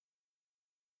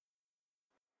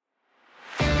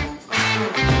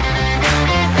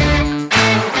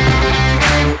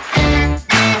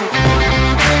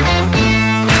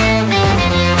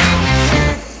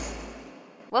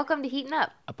Welcome to Heating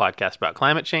Up, a podcast about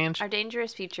climate change our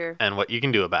dangerous future. and what you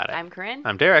can do about it. I'm Corinne.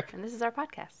 I'm Derek. And this is our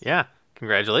podcast. Yeah,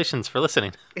 congratulations for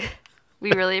listening.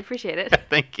 We really appreciate it.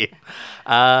 Thank you.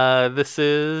 This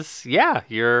is,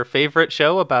 your favorite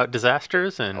show about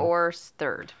disasters and... Or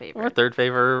third favorite. Or third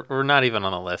favorite. We're not even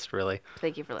on the list, really.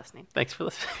 Thank you for listening. Thanks for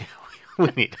listening. We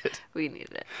need it. We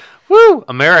needed it. Woo!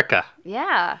 America.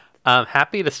 Yeah. I'm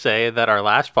happy to say that our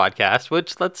last podcast,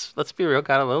 which, let's be real,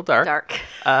 got a little dark.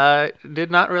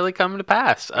 Did not really come to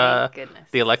pass. Thank goodness.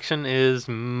 The election is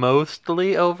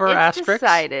mostly over, it's asterisks.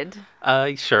 decided.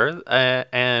 Sure.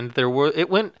 And it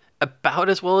went about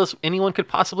as well as anyone could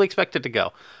possibly expect it to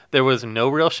go. There was no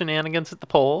real shenanigans at the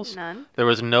polls. None. There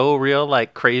was no real,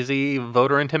 crazy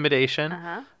voter intimidation.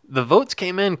 Uh-huh. The votes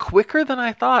came in quicker than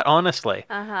I thought, honestly.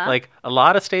 Uh-huh. A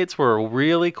lot of states were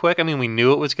really quick. I mean, we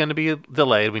knew it was going to be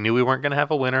delayed. We knew we weren't going to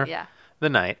have a winner the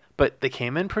night. But they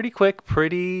came in pretty quick,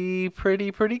 pretty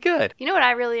good. You know what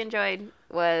I really enjoyed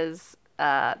was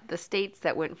the states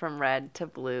that went from red to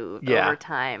blue over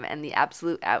time, and the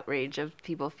absolute outrage of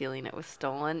people feeling it was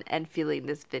stolen and feeling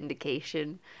this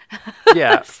vindication.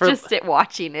 Yeah.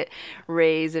 Watching it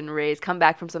raise and raise, come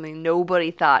back from something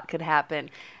nobody thought could happen.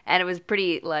 And it was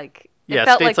pretty, it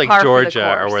felt states like par for the Georgia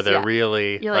are course. where they're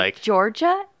really, You're like,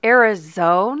 Georgia?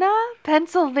 Arizona?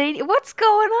 Pennsylvania? What's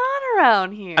going on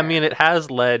around here? I mean, it has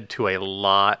led to a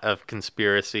lot of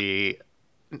conspiracy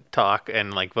talk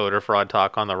and voter fraud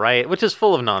talk on the right, which is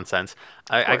full of nonsense.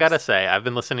 I gotta say, I've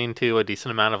been listening to a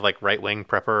decent amount of right-wing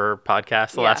prepper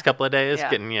podcasts the last couple of days,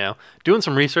 getting, doing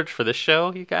some research for this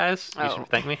show, you guys. You should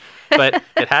thank me. But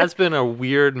it has been a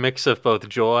weird mix of both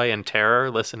joy and terror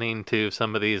listening to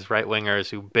some of these right-wingers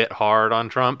who bit hard on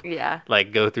Trump. Yeah.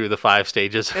 Go through the 5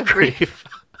 stages of grief.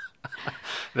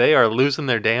 They are losing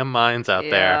their damn minds out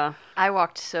there. I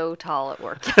walked so tall at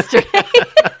work yesterday.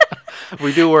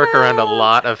 We do work around a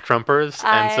lot of Trumpers,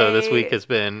 and so this week has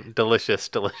been delicious.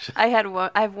 I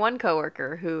have one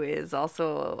coworker who is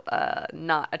also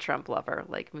not a Trump lover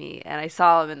like me, and I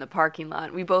saw him in the parking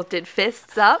lot. We both did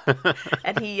fists up,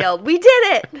 and he yelled, "We did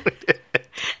it!"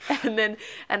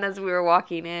 And as we were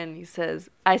walking in,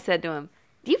 I said to him,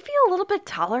 "Do you feel a little bit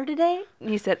taller today?" And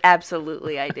he said,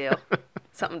 "Absolutely, I do."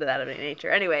 Something to that nature.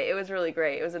 Anyway, it was really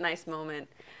great. It was a nice moment.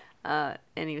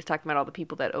 And he was talking about all the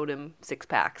people that owed him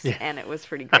 6-packs, and it was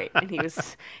pretty great. And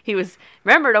he was,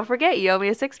 remember, don't forget, you owe me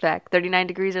a 6-pack, 39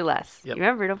 degrees or less. Yep. You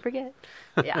remember, don't forget.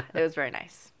 Yeah, it was very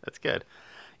nice. That's good.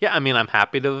 Yeah, I mean, I'm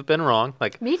happy to have been wrong.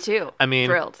 Me too. I mean,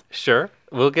 thrilled. Sure.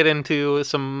 We'll get into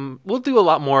we'll do a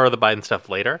lot more of the Biden stuff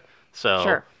later. So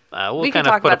sure. We'll we kind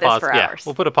can of talk put about a pause. This for hours.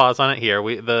 We'll put a pause on it here.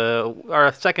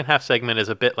 Our second half segment is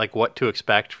a bit like what to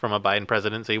expect from a Biden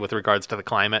presidency with regards to the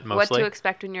climate, mostly. What to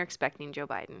expect when you're expecting Joe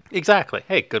Biden. Exactly.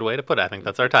 Hey, good way to put it. I think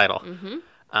that's our title. Mm-hmm.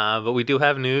 But we do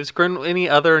have news. Corinne, any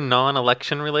other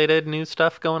non-election related news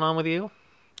stuff going on with you?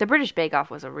 The British Bake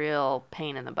Off was a real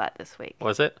pain in the butt this week.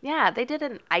 Was it? Yeah, they did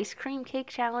an ice cream cake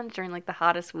challenge during the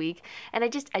hottest week, and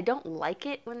I don't like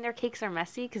it when their cakes are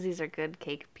messy because these are good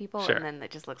cake people, sure. And then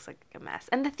it just looks like a mess.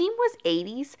 And the theme was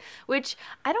 80s, which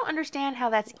I don't understand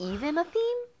how that's even a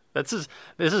theme. This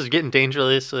is getting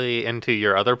dangerously into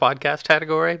your other podcast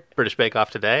category, British Bake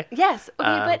Off Today. Yes,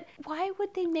 okay, but why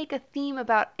would they make a theme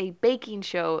about a baking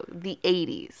show the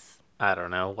 80s? I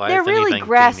don't know. Why They're is really anything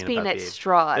grasping at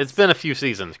straws. It's been a few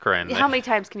seasons, Corinne. How many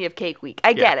times can you have Cake Week?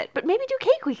 I get it, but maybe do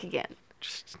Cake Week again.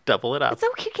 Just double it up. It's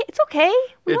okay. It's okay.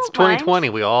 It's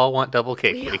 2020. We all want double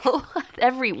Cake Week.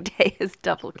 Every day is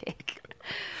double cake.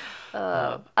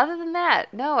 Other than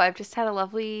that, no, I've just had a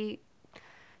lovely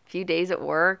few days at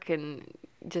work and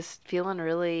just feeling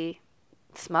really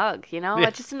smug,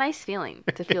 It's just a nice feeling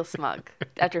to feel smug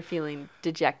after feeling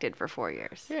dejected for 4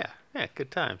 years. Yeah,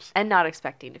 good times. And not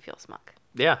expecting to feel smug.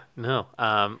 Yeah, no.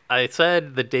 I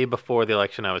said the day before the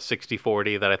election I was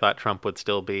 60-40 that I thought Trump would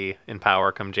still be in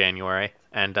power come January.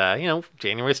 And,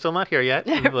 January's still not here yet.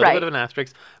 A little bit of an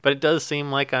asterisk. But it does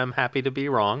seem like I'm happy to be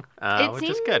wrong, which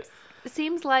is good. It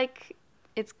seems like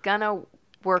it's going to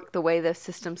work the way the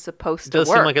system's supposed to work. It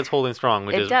does seem like it's holding strong,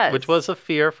 which was a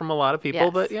fear from a lot of people.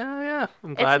 Yes. But yeah,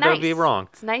 I'm glad they'll be wrong.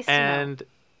 It's nice to know. And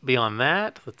beyond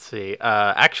that, let's see.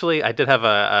 Actually, I did have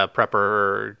a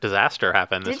prepper disaster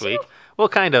happen this week. Well,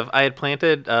 kind of. I had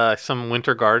planted some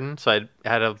winter garden, so I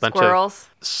had a bunch Squirrels.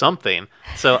 of something.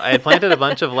 So I had planted a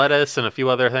bunch of lettuce and a few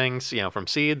other things, from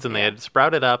seeds, and they had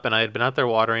sprouted up, and I had been out there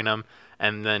watering them.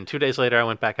 And then 2 days later, I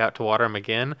went back out to water them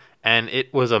again, and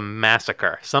it was a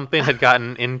massacre. Something had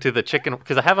gotten into the chicken,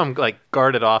 because I have them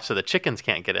guarded off so the chickens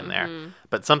can't get in there.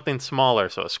 But something smaller,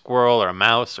 so a squirrel or a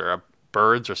mouse or a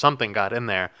birds or something got in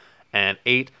there and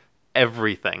ate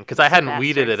everything because I hadn't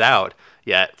weeded it bastards. out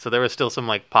yet. So there was still some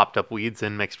like popped up weeds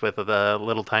in mixed with the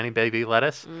little tiny baby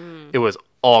lettuce. It was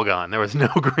all gone. There was no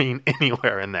green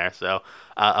anywhere in there. So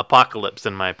apocalypse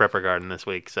in my prepper garden this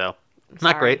week. So not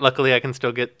Sorry. great. Luckily, I can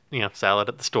still get salad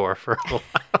at the store for a while.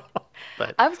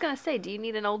 But I was gonna say, do you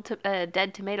need an old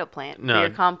dead tomato plant No. for your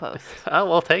compost?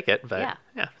 I'll take it. But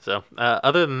Yeah. So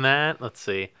other than that, let's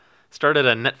see. Started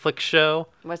a Netflix show.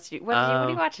 What are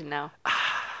you watching now?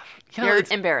 You're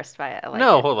It's- embarrassed by it. I like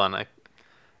no, it. hold on. I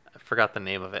forgot the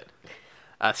name of it.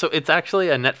 So it's actually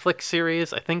a Netflix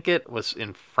series. I think it was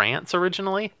in France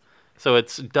originally. So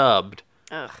it's dubbed,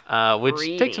 which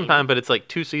takes some reading. time, but it's like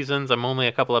 2 seasons. I'm only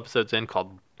a couple episodes in,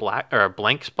 called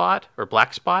Blank Spot or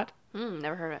Black Spot.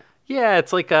 Never heard of it. Yeah,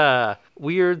 it's like a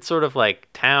weird sort of like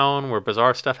town where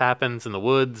bizarre stuff happens in the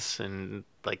woods and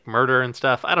like murder and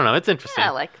stuff. I don't know. It's interesting.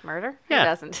 Yeah, I like murder. Who Yeah.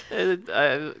 doesn't?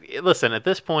 Listen, at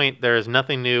this point, there is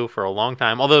nothing new for a long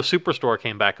time. Although Superstore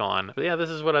came back on. But yeah, this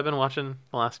is what I've been watching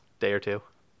the last day or two.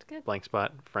 It's good. Blank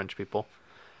Spot, French people.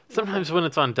 Sometimes when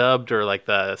it's on dubbed or like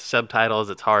the subtitles,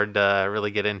 it's hard to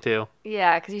really get into.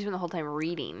 Yeah, because you spend the whole time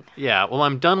reading. Yeah, well,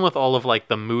 I'm done with all of like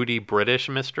the moody British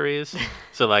mysteries.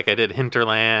 So like I did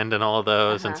Hinterland and all of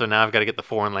those, and so now I've got to get the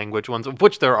foreign language ones, of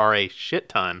which there are a shit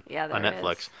ton Yeah, on there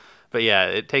Netflix. is. But yeah,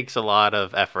 it takes a lot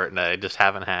of effort, and I just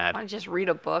haven't had. Why don't you just read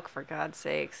a book, for God's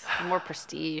sakes? More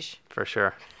prestige. For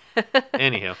sure.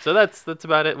 Anywho, so that's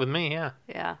about it with me. Yeah.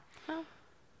 Yeah. Well,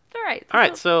 it's all right. All right,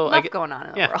 There's so enough going on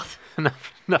in the world.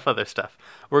 enough other stuff.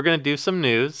 We're gonna do some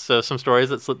news, so some stories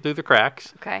that slip through the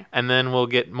cracks, Okay. and then we'll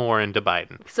get more into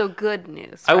Biden. So good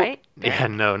news, I will- right? Yeah,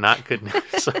 no, not good news.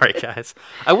 Sorry, guys.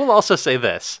 I will also say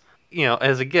this,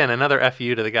 as again another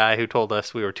FU to the guy who told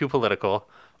us we were too political.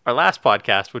 Our last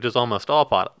podcast, which is almost all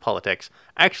politics,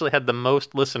 actually had the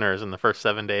most listeners in the first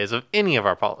 7 days of any of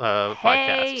our podcasts.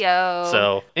 Hey-yo.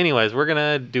 So, anyways, we're going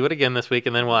to do it again this week,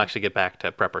 and then we'll actually get back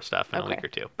to prepper stuff in a Okay. week or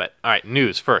two. But, all right,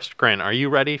 news first. Corinne, are you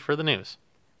ready for the news?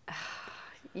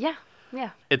 Yeah.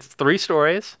 It's 3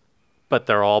 stories, but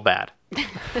they're all bad.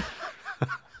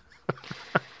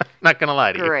 Not going to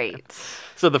lie to you. Great.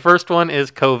 So, the first one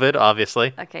is COVID,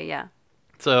 obviously. Okay, yeah.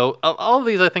 So all of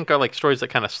these, I think, are like stories that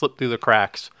kind of slip through the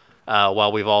cracks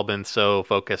while we've all been so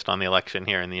focused on the election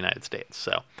here in the United States.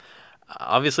 So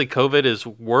obviously, COVID is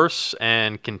worse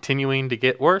and continuing to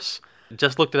get worse.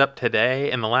 Just looked it up today.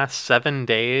 In the last 7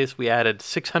 days, we added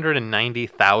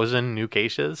 690,000 new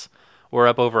cases. We're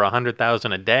up over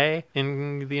 100,000 a day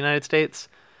in the United States.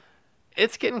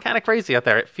 It's getting kind of crazy out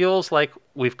there. It feels like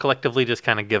we've collectively just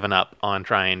kind of given up on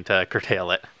trying to curtail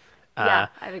it. Yeah,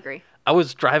 I'd agree. I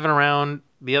was driving around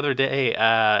the other day,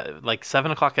 like 7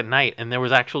 o'clock at night, and there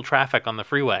was actual traffic on the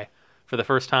freeway for the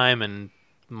first time in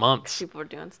months. People were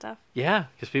doing stuff. Yeah,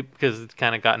 because it's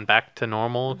kind of gotten back to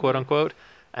normal, quote unquote,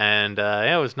 and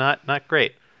yeah, it was not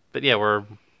great. But yeah, we're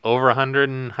over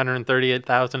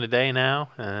 138,000 a day now,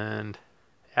 and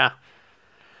yeah,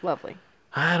 Lovely.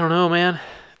 I don't know, man.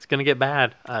 It's gonna get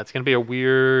bad. It's gonna be a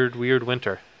weird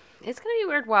winter. It's going to be a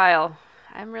weird while.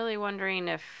 I'm really wondering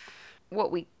if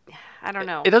I don't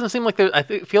know. It doesn't seem like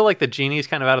feel like the genie's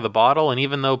kind of out of the bottle, and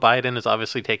even though Biden is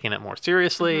obviously taking it more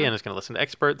seriously and is going to listen to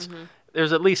experts,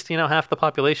 there's at least half the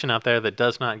population out there that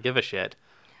does not give a shit,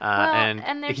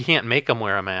 and there's- you can't make them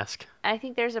wear a mask. I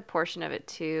think there's a portion of it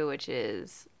too, which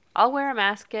is I'll wear a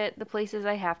mask at the places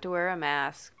I have to wear a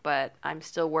mask, but I'm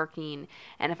still working.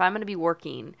 And if I'm going to be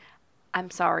working, I'm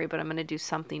sorry, but I'm going to do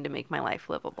something to make my life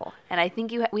livable. And I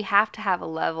think we have to have a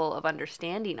level of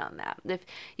understanding on that. If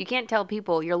you can't tell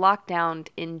people you're locked down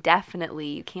indefinitely,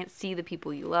 you can't see the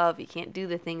people you love, you can't do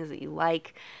the things that you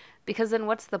like, because then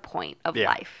what's the point of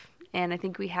life? And I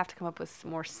think we have to come up with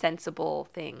more sensible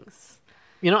things.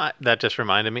 That just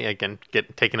reminded me, again,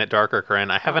 taking it darker, Corinne.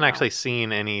 I haven't no. actually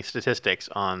seen any statistics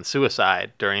on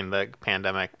suicide during the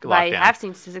pandemic lockdown. I have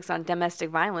seen statistics on domestic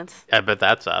violence. I bet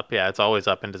that's up. Yeah, it's always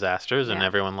up in disasters and Yeah.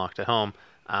 everyone locked at home.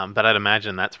 But I'd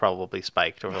imagine that's probably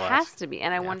spiked over It the has last... to be.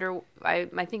 And I wonder, I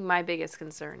think my biggest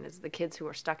concern is the kids who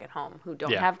are stuck at home, who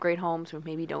don't Yeah. have great homes, who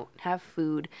maybe don't have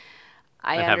food.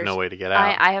 And have no way to get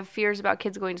out. I have fears about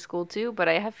kids going to school too, but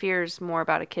I have fears more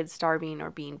about a kid starving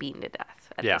or being beaten to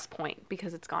death at this point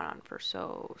because it's gone on for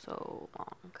so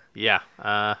long. Yeah,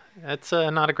 it's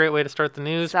not a great way to start the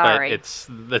news, Sorry. but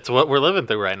that's what we're living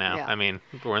through right now. Yeah. I mean,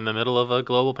 we're in the middle of a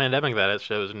global pandemic that it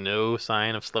shows no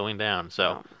sign of slowing down.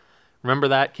 So remember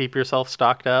that. Keep yourself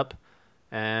stocked up.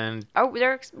 And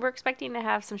we're expecting to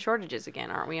have some shortages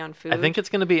again, aren't we, on food? I think it's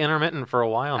going to be intermittent for a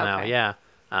while now. Okay. Yeah.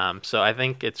 So I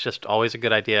think it's just always a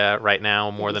good idea right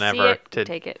now, more than See ever, it, to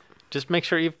take it. just make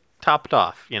sure you've topped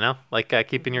off. Like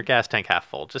keeping your gas tank half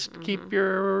full. Just keep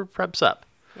your preps up.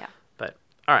 Yeah. But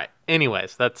All right.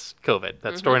 Anyways, that's COVID.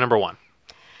 That's story number 1.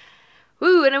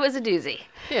 Ooh, and it was a doozy.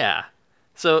 Yeah.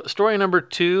 So story number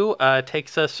 2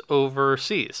 takes us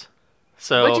overseas.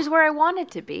 So Which is where I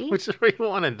wanted to be. which is where you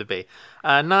wanted to be.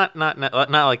 Not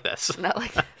like this. Not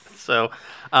like this. So,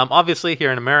 obviously,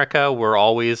 here in America, we're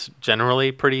always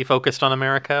generally pretty focused on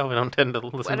America. We don't tend to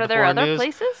listen to Are there foreign other news.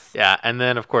 places? Yeah, and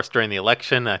then, of course, during the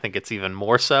election, I think it's even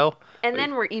more so. And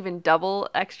then we're even double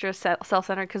extra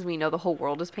self-centered because we know the whole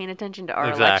world is paying attention to our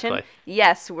Exactly. election.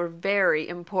 Yes, we're very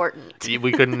important.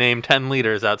 We couldn't name 10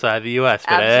 leaders outside the U.S.,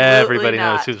 but Absolutely everybody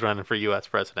knows not. who's running for U.S.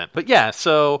 president. But yeah,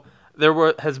 so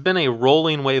there has been a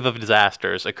rolling wave of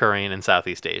disasters occurring in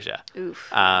Southeast Asia.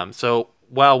 Oof. So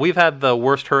while we've had the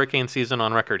worst hurricane season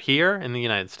on record here in the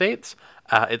United States,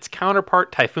 its counterpart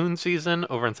typhoon season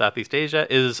over in Southeast Asia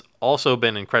is also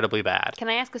been incredibly bad. Can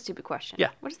I ask a stupid question? Yeah.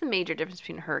 What is the major difference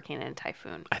between a hurricane and a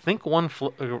typhoon? I think one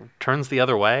turns the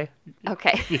other way.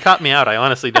 Okay. You caught me out. I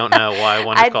honestly don't know why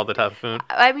one is called a typhoon.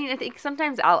 I mean, I think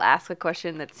sometimes I'll ask a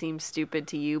question that seems stupid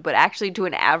to you, but actually to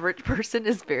an average person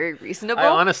is very reasonable. I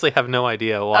honestly have no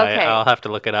idea why. Okay. I'll have to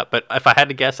look it up. But if I had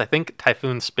to guess, I think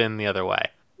typhoons spin the other way.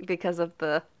 Because of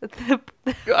the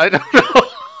I don't know.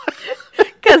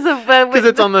 because of Because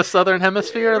it's on the southern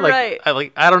hemisphere. Right.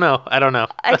 I don't know.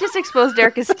 I just exposed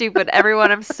Derek as stupid.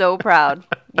 Everyone, I'm so proud.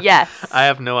 Yes. I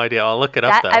have no idea. I'll look it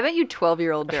up though. I bet you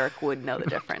 12-year-old Derek would know the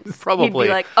difference. Probably.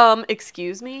 He'd be like,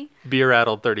 excuse me?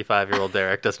 Beer-addled 35-year-old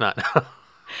Derek does not know.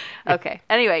 Okay.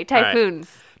 Anyway,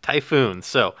 typhoons. Typhoons.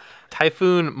 So,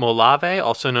 Typhoon Molave,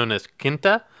 also known as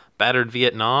Quinta, battered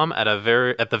Vietnam at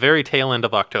the very tail end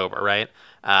of October, right?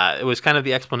 It was kind of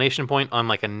the explanation point on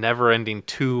like a never-ending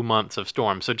 2 months of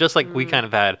storms. So just like we kind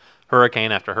of had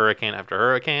hurricane after hurricane after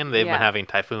hurricane, they've been having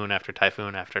typhoon after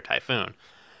typhoon after typhoon.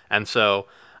 And so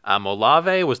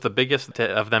Molave was the biggest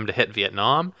of them to hit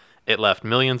Vietnam. It left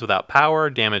millions without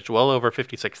power, damaged well over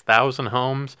 56,000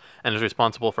 homes, and is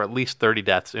responsible for at least 30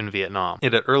 deaths in Vietnam.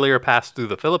 It had earlier passed through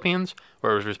the Philippines,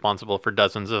 where it was responsible for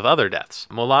dozens of other deaths.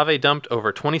 Molave dumped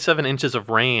over 27 inches of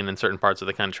rain in certain parts of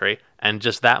the country, and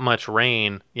just that much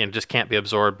rain, just can't be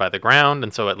absorbed by the ground,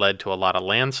 and so it led to a lot of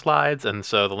landslides, and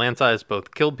so the landslides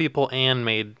both killed people and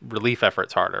made relief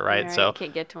efforts harder, right? So you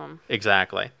can't get to them.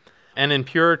 Exactly. And in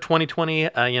pure 2020,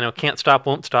 can't stop,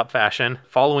 won't stop fashion,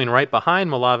 following right behind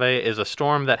Molave is a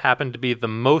storm that happened to be the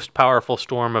most powerful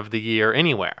storm of the year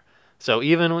anywhere. So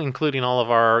even including all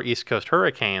of our East Coast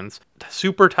hurricanes,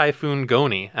 Super Typhoon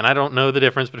Goni, and I don't know the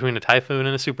difference between a typhoon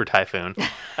and a super typhoon.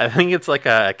 I think it's like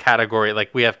a category,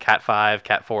 like we have Cat 5,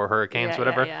 Cat 4 hurricanes,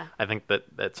 whatever. Yeah. I think that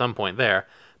at some point there.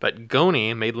 But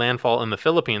Goni made landfall in the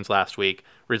Philippines last week,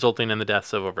 resulting in the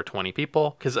deaths of over 20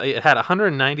 people, because it had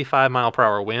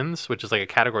 195-mile-per-hour winds, which is like a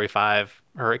Category 5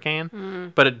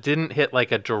 hurricane, but it didn't hit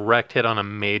like a direct hit on a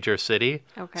major city,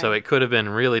 so it could have been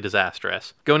really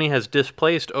disastrous. Goni has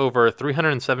displaced over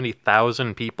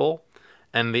 370,000 people,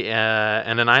 and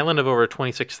an island of over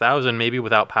 26,000 may be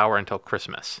without power until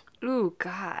Christmas. Ooh,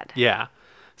 God. Yeah.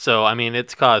 So, I mean,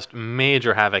 it's caused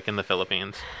major havoc in the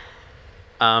Philippines.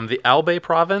 The Albay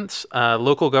province,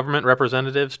 local government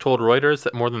representatives told Reuters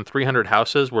that more than 300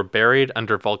 houses were buried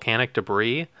under volcanic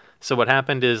debris. So what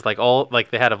happened is they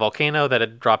had a volcano that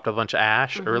had dropped a bunch of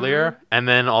ash earlier, and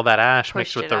then all that ash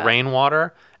mixed with the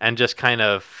rainwater and just kind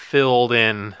of filled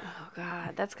in. Oh,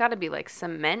 God. That's got to be like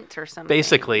cement or something.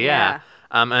 Basically, yeah.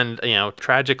 And,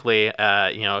 tragically,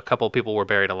 a couple of people were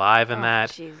buried alive in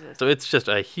that. Jesus. So it's just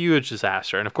a huge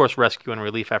disaster. And, of course, rescue and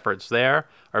relief efforts there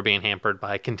are being hampered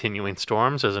by continuing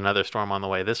storms. There's another storm on the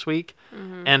way this week.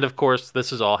 And, of course,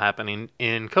 this is all happening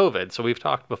in COVID. So we've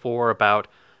talked before about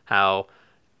how,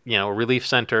 relief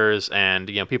centers and,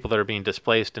 people that are being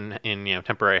displaced in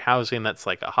temporary housing, that's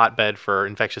like a hotbed for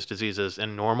infectious diseases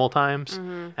in normal times.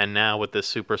 And now with this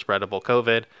super spreadable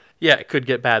COVID, it could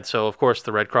get bad. So, of course,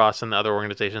 the Red Cross and the other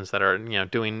organizations that are,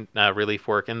 doing relief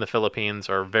work in the Philippines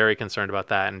are very concerned about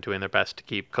that and doing their best to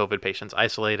keep COVID patients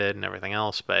isolated and everything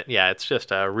else. But, it's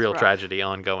just a real tragedy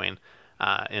ongoing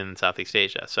in Southeast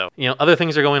Asia. So, other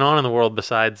things are going on in the world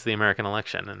besides the American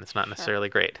election, and it's not necessarily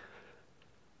great.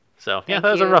 So, Thank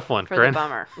that was a rough one, for Corinne. the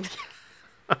bummer.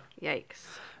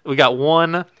 Yikes. We got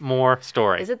one more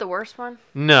story. Is it the worst one?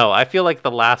 No, I feel like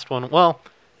the last one,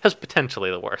 has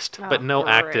potentially the worst, but no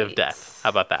active great. death.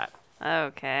 How about that?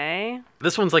 Okay.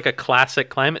 This one's like a classic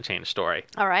climate change story.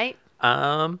 All right.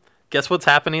 Guess what's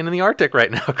happening in the Arctic right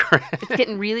now, Corinne? It's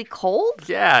getting really cold?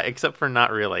 Yeah, except for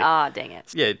not really. Ah, dang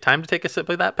it. Yeah, time to take a sip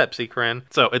of that Pepsi, Corinne.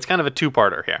 So it's kind of a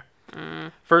two-parter here.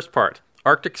 First part.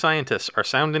 Arctic scientists are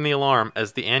sounding the alarm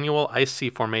as the annual ice sea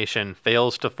formation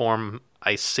fails to form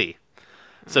ice sea.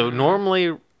 So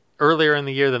normally, earlier in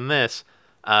the year than this,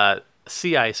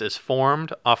 sea ice is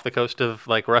formed off the coast of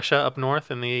like Russia up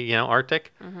north in the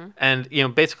Arctic, and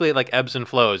basically it like ebbs and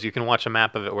flows. You can watch a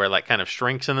map of it where it like kind of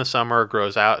shrinks in the summer,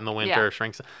 grows out in the winter, Yeah.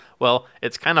 shrinks. Well,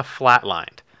 it's kind of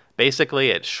flatlined. Basically,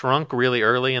 it shrunk really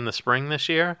early in the spring this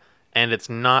year, and it's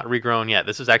not regrown yet.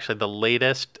 This is actually the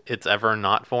latest it's ever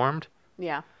not formed,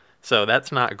 Yeah. so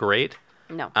that's not great.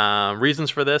 No. Reasons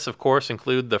for this, of course,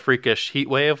 include the freakish heat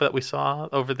wave that we saw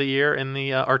over the year in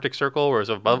the Arctic Circle, where it was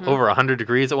above over 100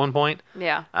 degrees at one point,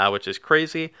 Yeah. which is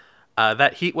crazy.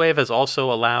 That heat wave has also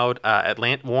allowed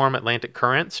warm Atlantic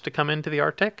currents to come into the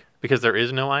Arctic because there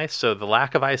is no ice. So the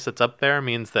lack of ice that's up there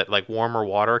means that like warmer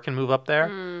water can move up there,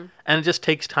 and it just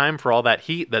takes time for all that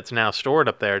heat that's now stored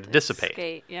up there to dissipate.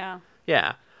 Skate. Yeah.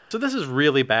 Yeah. So this is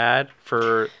really bad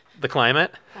for the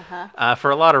climate Uh-huh.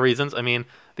 for a lot of reasons. I mean,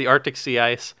 the Arctic sea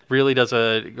ice really does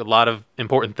a lot of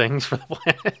important things for the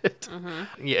planet.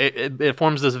 Yeah, it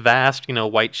forms this vast,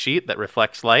 white sheet that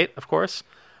reflects light, of course.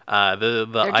 The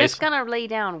They're ice, just gonna lay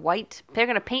down white. They're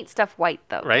gonna paint stuff white,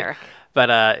 though, right? Eric.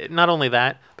 But not only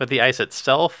that, but the ice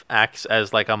itself acts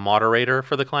as like a moderator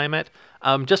for the climate.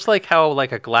 Just like how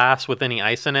like a glass with any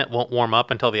ice in it won't warm up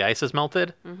until the ice is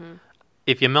melted.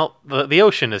 If you melt the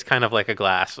ocean is kind of like a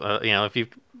glass. If you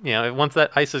once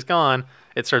that ice is gone,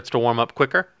 it starts to warm up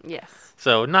quicker. Yes.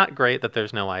 So not great that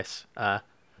there's no ice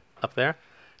up there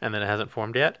and that it hasn't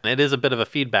formed yet. It is a bit of a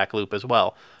feedback loop as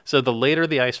well. So the later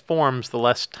the ice forms, the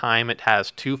less time it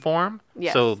has to form.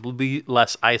 Yes. So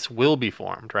less ice will be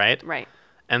formed, right? Right.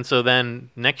 And so then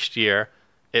next year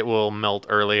it will melt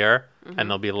earlier and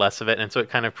there'll be less of it. And so it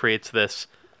kind of creates this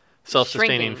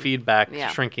self-sustaining Shrinking. feedback, Yeah.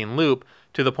 shrinking loop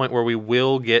to the point where we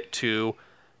will get to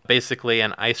basically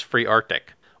an ice-free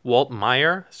Arctic. Walt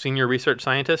Meyer, senior research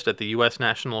scientist at the U.S.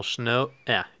 National Snow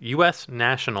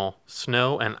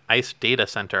and Ice Data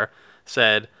Center,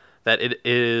 said that it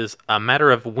is a matter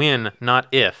of when, not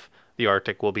if, the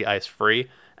Arctic will be ice-free,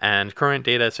 and current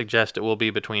data suggest it will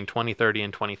be between 2030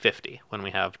 and 2050 when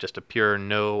we have just a pure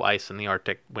no ice in the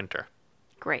Arctic winter.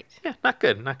 Great. Yeah, not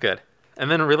good, not good. And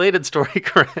then a related story,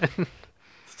 Corinne.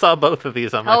 Saw both of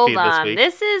these on my Hold feed on. this week.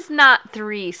 This is not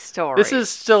 3 stories. This is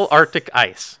still Arctic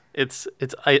ice. It's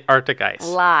Arctic ice.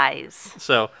 lies.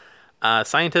 So,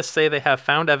 scientists say they have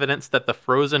found evidence that the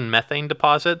frozen methane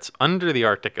deposits under the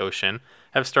Arctic Ocean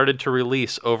have started to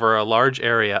release over a large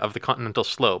area of the continental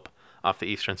slope off the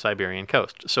eastern Siberian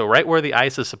coast. So right where the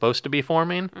ice is supposed to be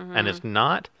forming and is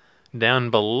not, down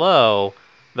below,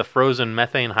 the frozen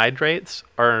methane hydrates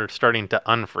are starting to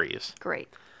unfreeze. Great.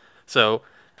 So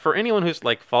for anyone who's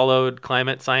like followed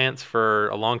climate science for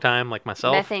a long time, like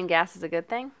myself, Methane gas is a good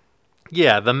thing?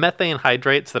 yeah, the methane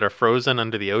hydrates that are frozen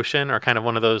under the ocean are kind of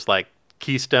one of those like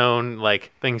keystone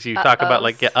like things you talk about,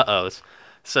 like uh-ohs.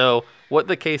 So what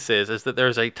the case is that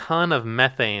there's a ton of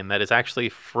methane that is actually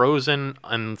frozen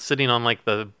and sitting on like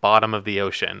the bottom of the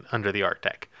ocean under the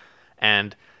Arctic.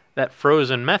 And that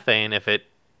frozen methane, if it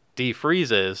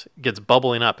defreezes, gets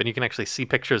bubbling up, and you can actually see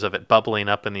pictures of it bubbling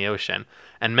up in the ocean.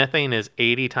 And methane is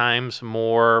 80 times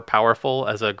more powerful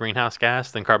as a greenhouse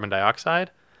gas than carbon dioxide.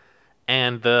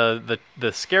 And the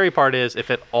scary part is if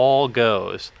it all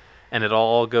goes, and it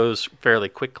all goes fairly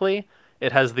quickly,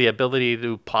 it has the ability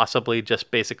to possibly just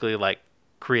basically like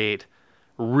create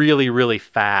really, really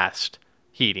fast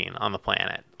heating on the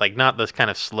planet. Like not this kind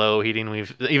of slow heating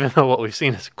even though what we've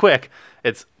seen is quick,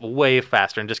 it's way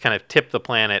faster and just kind of tip the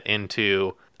planet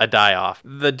into a die-off.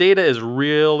 The data is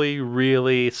really,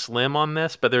 really slim on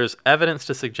this, but there's evidence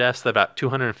to suggest that about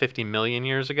 250 million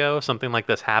years ago, something like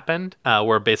this happened,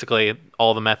 where basically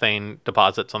all the methane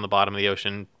deposits on the bottom of the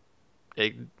ocean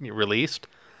released,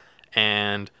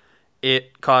 and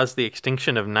it caused the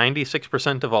extinction of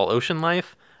 96% of all ocean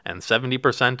life and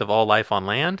 70% of all life on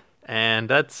land, and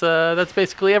that's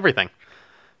basically everything.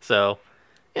 So,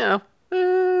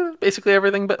 basically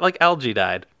everything, but like algae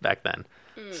died back then.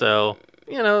 So,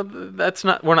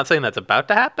 we're not saying that's about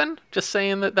to happen, just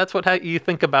saying that that's what you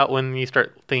think about when you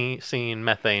start seeing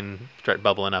methane start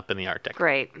bubbling up in the Arctic.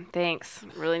 Great. Thanks.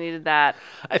 Really needed that.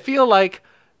 I feel like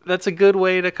that's a good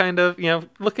way to kind of,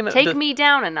 looking at Take me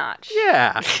down a notch.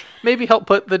 Yeah, maybe help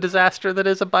put the disaster that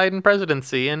is a Biden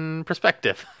presidency in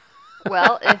perspective.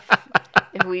 Well,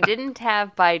 if we didn't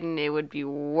have Biden, it would be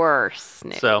worse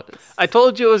news. So I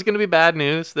told you it was going to be bad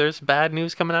news. There's bad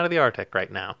news coming out of the Arctic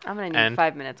right now. I'm going to need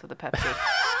 5 minutes with a Pepsi.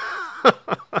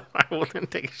 We're going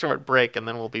to take a short break, and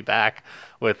then we'll be back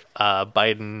with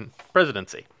Biden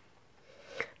presidency.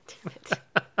 Damn it.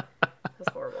 That was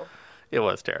horrible. It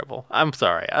was terrible. I'm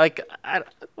sorry.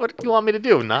 What do you want me to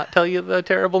do? Not tell you the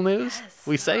terrible news? Yes,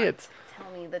 We say it.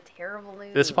 Tell me the terrible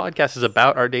news. This podcast is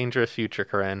about our dangerous future,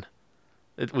 Corinne.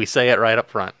 We say it right up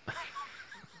front.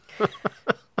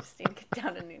 Just need to get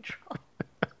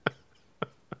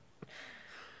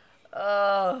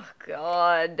Oh,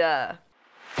 God.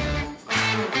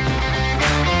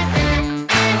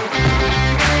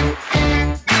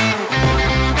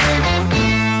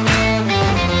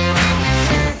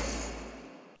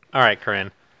 All right,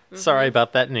 Corinne. Sorry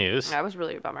about that news. That was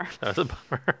really a bummer. That was a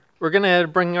bummer. We're going to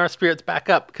bring our spirits back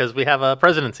up because we have a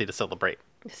presidency to celebrate.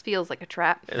 This feels like a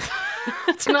trap.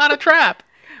 It's not a trap.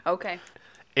 Okay.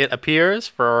 It appears,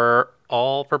 for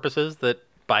all purposes, that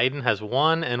Biden has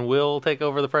won and will take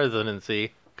over the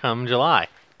presidency come July.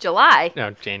 July?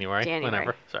 No, January.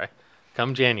 Whenever. Sorry.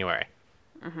 Come January.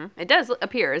 It does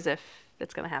appear as if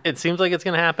it's going to happen. It seems like it's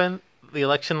going to happen. The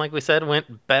election, like we said,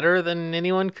 went better than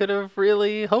anyone could have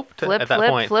really hoped at that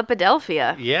point.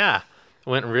 Flipadelphia. Yeah.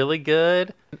 Went really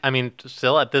good. I mean,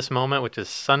 still at this moment, which is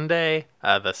Sunday,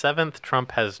 the 7th,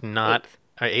 Trump has not...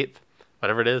 8th,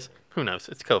 whatever it is. Who knows?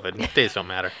 It's COVID. Days don't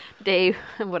matter. Day,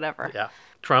 whatever. Yeah.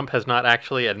 Trump has not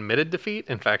actually admitted defeat.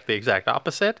 In fact, the exact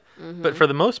opposite. But for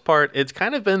the most part, it's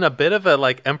kind of been a bit of a,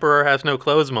 like, emperor has no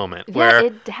clothes moment. Yeah, where,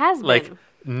 it has been. Like,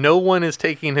 no one is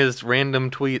taking his random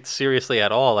tweets seriously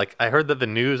at all. Like, I heard that the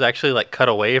news actually, like, cut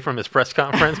away from his press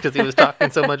conference because he was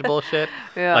talking so much bullshit.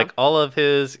 Yeah. Like, all of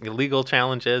his legal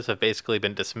challenges have basically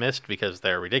been dismissed because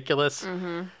they're ridiculous.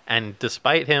 And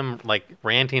despite him, like,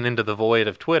 ranting into the void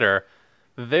of Twitter,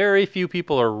 very few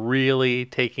people are really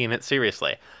taking it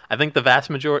seriously. I think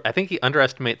I think he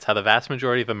underestimates how the vast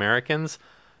majority of Americans,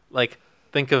 like,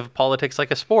 think of politics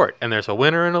like a sport. And there's a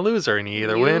winner and a loser, and you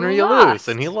either win or you lose,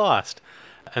 and he lost.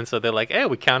 And so they're like, hey,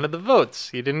 we counted the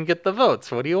votes. You didn't get the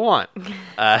votes. What do you want?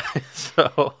 I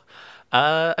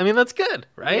mean, that's good,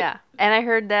 right? Yeah. And I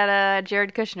heard that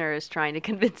Jared Kushner is trying to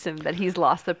convince him that he's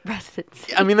lost the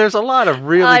presidency. I mean, there's a lot of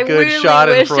really good really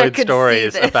Schadenfreude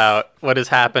stories about what is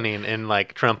happening in,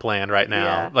 like, Trump land right now.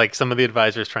 Yeah. Like, some of the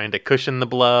advisors trying to cushion the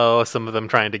blow, some of them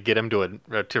trying to get him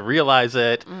to realize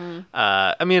it.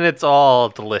 I mean, it's all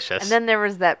delicious. And then there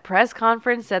was that press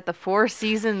conference at the Four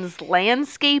Seasons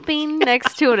Landscaping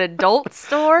next to an adult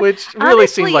store. Which really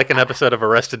Honestly, seemed like an episode of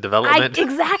Arrested Development.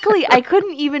 Exactly. I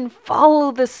couldn't even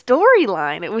follow the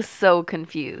storyline. It was so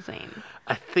confusing.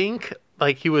 I think,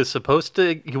 like, he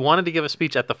wanted to give a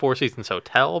speech at the Four Seasons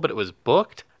Hotel, but it was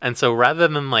booked. And so rather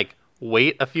than, like,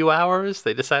 wait a few hours,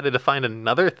 they decided to find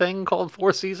another thing called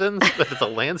Four Seasons that is a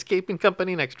landscaping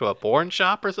company next to a porn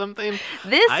shop or something.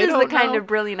 This is the kind of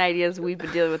brilliant ideas we've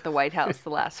been dealing with the White House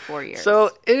the last 4 years. So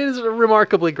it is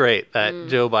remarkably great that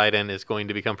Joe Biden is going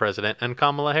to become president and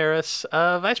Kamala Harris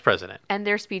vice president. And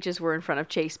their speeches were in front of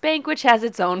Chase Bank, which has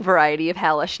its own variety of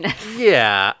hellishness.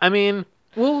 Yeah, I mean,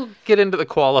 we'll get into the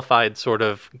qualified sort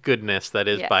of goodness that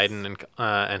is Biden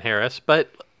and Harris, but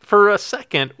for a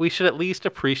second, we should at least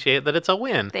appreciate that it's a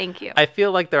win. Thank you. I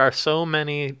feel like there are so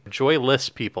many joyless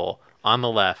people on the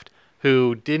left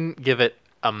who didn't give it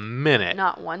a minute.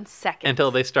 Not 1 second. Until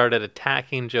they started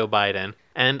attacking Joe Biden.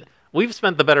 And we've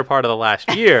spent the better part of the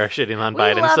last year shitting on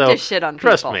Biden. We love so to shit on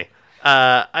trust people. me.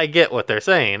 I get what they're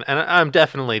saying, and I'm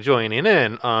definitely joining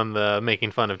in on the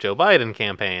making fun of Joe Biden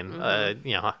campaign.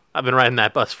 You know, I've been riding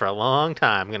that bus for a long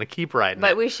time. I'm going to keep riding it.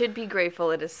 But we should be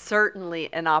grateful. It is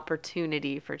certainly an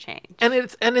opportunity for change. And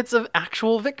it's an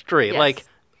actual victory. Yes. Like,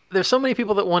 there's so many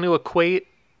people that want to equate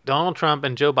Donald Trump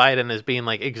and Joe Biden as being,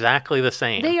 like, exactly the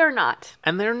same. They are not.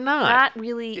 And they're not. Not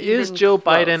really Is even Joe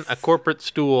close. Biden a corporate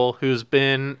stool who's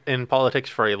been in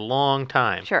politics for a long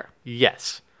time? Sure.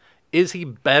 Yes. Is he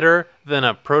better than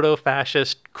a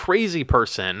proto-fascist crazy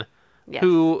person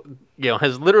who, you know,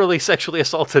 has literally sexually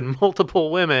assaulted multiple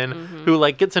women, who,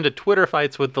 like, gets into Twitter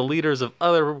fights with the leaders of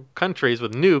other countries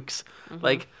with nukes?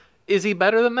 Like, is he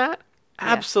better than that? Yes.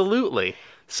 Absolutely.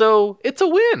 So it's a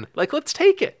win. Like, let's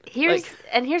take it. Here's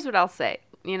what I'll say.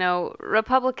 You know,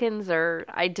 Republicans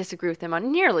I disagree with them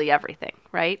on nearly everything,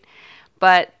 right?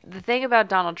 But the thing about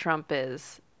Donald Trump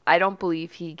is, I don't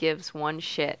believe he gives one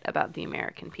shit about the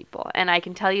American people. And I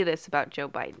can tell you this about Joe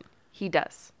Biden. He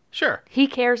does. Sure. He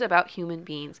cares about human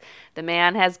beings. The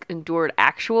man has endured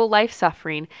actual life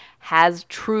suffering, has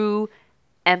true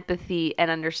empathy and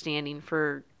understanding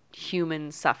for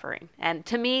human suffering. And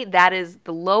to me, that is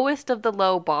the lowest of the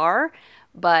low bar,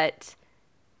 but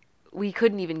we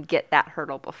couldn't even get that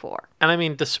hurdle before. And I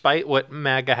mean, despite what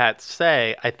MAGA hats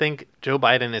say, I think Joe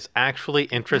Biden is actually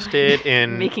interested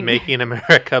in making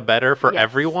America better for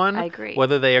everyone. I agree.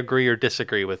 Whether they agree or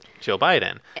disagree with Joe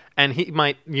Biden. And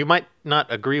you might not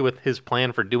agree with his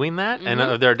plan for doing that.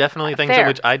 And there are definitely things in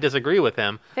which I disagree with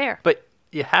him. Fair. But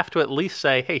you have to at least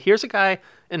say, hey, here's a guy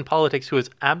in politics who is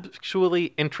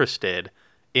actually interested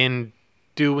in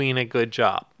doing a good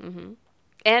job.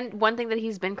 And one thing that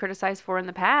he's been criticized for in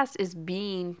the past is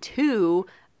being too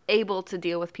able to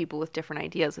deal with people with different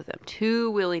ideas with him, too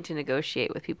willing to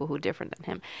negotiate with people who are different than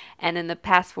him. And in the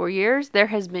past 4 years, there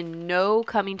has been no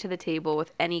coming to the table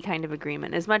with any kind of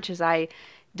agreement. As much as I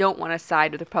don't want to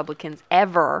side with Republicans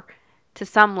ever, to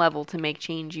some level, to make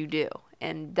change, you do.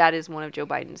 And that is one of Joe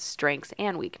Biden's strengths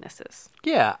and weaknesses.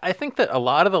 Yeah, I think that a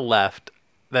lot of the left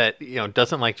that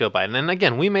doesn't like Joe Biden, and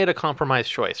again, we made a compromise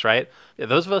choice, right?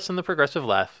 Those of us in the progressive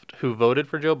left who voted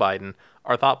for Joe Biden,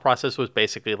 our thought process was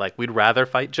basically like, we'd rather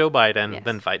fight Joe Biden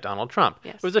than fight Donald Trump.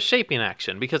 Yes. It was a shaping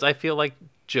action because I feel like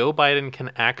Joe Biden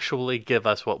can actually give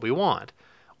us what we want.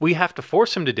 We have to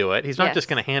force him to do it. He's not just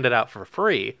going to hand it out for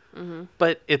free,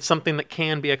 but it's something that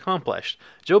can be accomplished.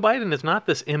 Joe Biden is not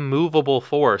this immovable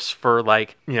force for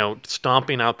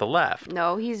stomping out the left.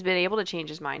 No, he's been able to change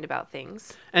his mind about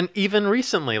things. And even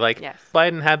recently,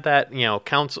 Biden had that,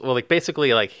 council,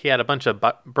 basically he had a bunch of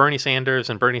Bernie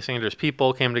Sanders and Bernie Sanders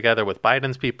people came together with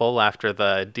Biden's people after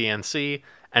the DNC.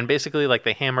 And basically,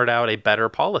 they hammered out a better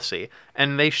policy.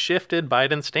 And they shifted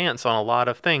Biden's stance on a lot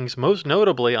of things, most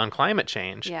notably on climate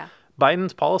change. Yeah.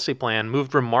 Biden's policy plan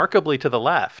moved remarkably to the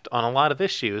left on a lot of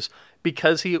issues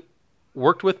because he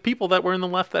worked with people that were in the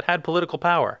left that had political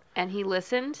power. And he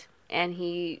listened, and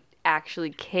he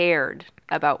actually cared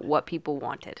about what people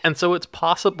wanted. And so it's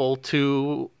possible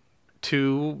to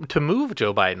move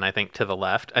Joe Biden, I think, to the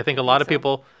left. I think a lot of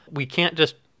people, we can't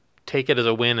just take it as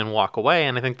a win and walk away.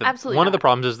 And I think that Absolutely one not. of the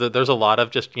problems is that there's a lot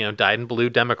of just, dyed in blue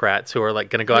Democrats who are going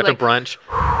to go out to brunch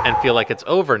and feel like it's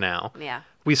over now. Yeah.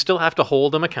 We still have to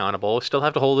hold him accountable. We still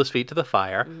have to hold his feet to the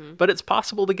fire. But it's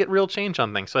possible to get real change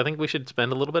on things. So I think we should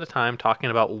spend a little bit of time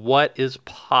talking about what is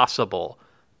possible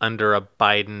under a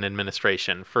Biden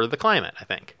administration for the climate, I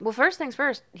think. Well, first things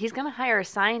first, he's going to hire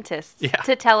scientists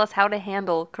to tell us how to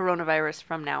handle coronavirus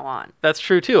from now on. That's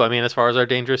true, too. I mean, as far as our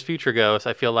dangerous future goes,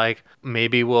 I feel like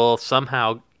maybe we'll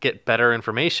somehow get better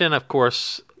information. Of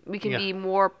course, we can be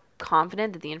more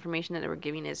confident that the information that we're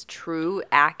giving is true,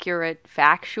 accurate,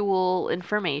 factual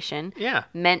information. Yeah.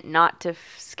 Meant not to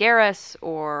scare us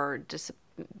or just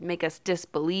make us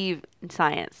disbelieve in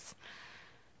science,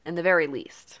 in the very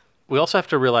least. We also have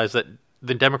to realize that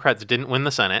the Democrats didn't win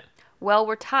the Senate. Well,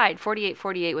 we're tied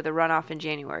 48-48 with a runoff in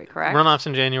January, correct? Runoffs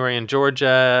in January in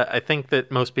Georgia. I think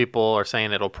that most people are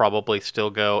saying it'll probably still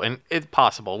go, and it's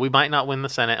possible. We might not win the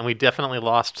Senate, and we definitely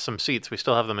lost some seats. We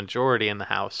still have the majority in the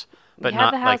House. But we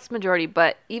have the House majority,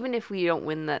 but even if we don't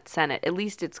win that Senate, at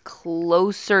least it's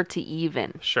closer to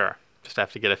even. Sure. Just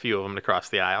have to get a few of them to cross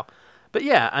the aisle. But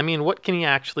yeah, I mean, what can he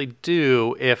actually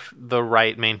do if the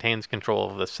right maintains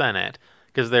control of the Senate?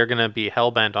 Because they're going to be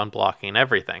hell-bent on blocking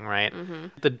everything, right?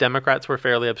 The Democrats were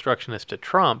fairly obstructionist to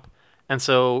Trump, and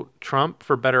so Trump,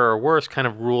 for better or worse, kind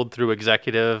of ruled through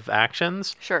executive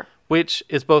actions. Sure. Which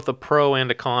is both a pro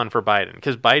and a con for Biden,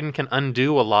 because Biden can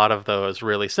undo a lot of those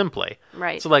really simply.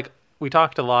 Right. So, we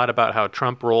talked a lot about how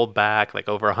Trump rolled back,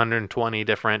 over 120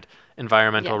 different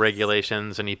environmental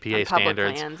regulations and EPA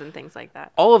standards. Public lands and things like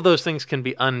that. All of those things can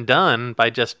be undone by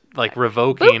just,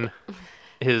 revoking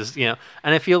his, and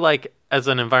I feel like as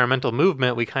an environmental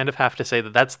movement, we kind of have to say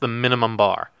that that's the minimum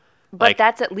bar. But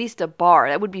that's at least a bar.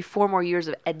 That would be 4 more years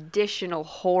of additional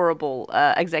horrible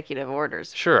executive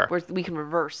orders. Sure. Where we can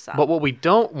reverse some. But what we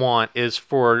don't want is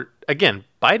again,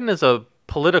 Biden is a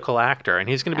political actor, and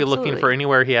he's going to be looking for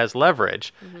anywhere he has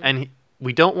leverage. And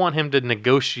we don't want him to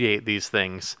negotiate these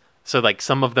things. So,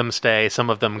 some of them stay, some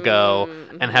of them go,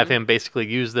 and have him basically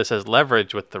use this as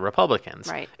leverage with the Republicans.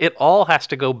 Right. It all has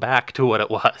to go back to what it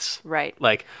was. Right.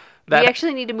 That, we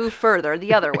actually need to move further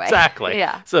the other way. Exactly.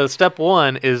 Yeah. So step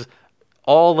one is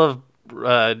all of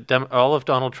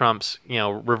Donald Trump's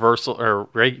reversal or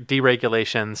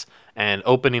deregulations and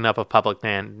opening up of public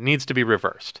land needs to be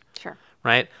reversed. Sure.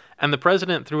 Right. And the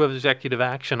president, through executive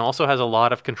action, also has a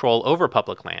lot of control over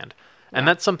public land, and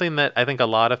that's something that I think a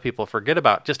lot of people forget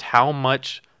about. Just how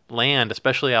much land,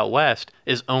 especially out west,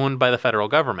 is owned by the federal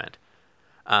government.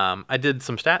 I did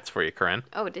some stats for you, Corinne.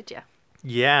 Oh, did you?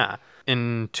 Yeah.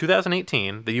 In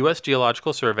 2018, the U.S.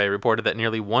 Geological Survey reported that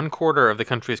nearly 1/4 of the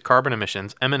country's carbon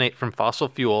emissions emanate from fossil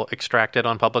fuel extracted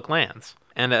on public lands.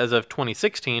 And as of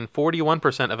 2016,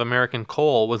 41% of American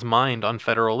coal was mined on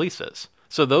federal leases.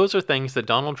 So those are things that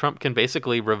Donald Trump can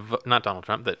basically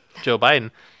that Joe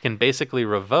Biden can basically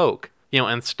revoke,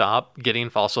 and stop getting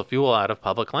fossil fuel out of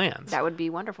public lands. That would be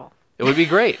wonderful. It would be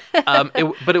great.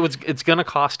 But it's going to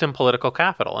cost him political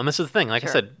capital. And this is the thing. Like I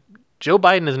said, Joe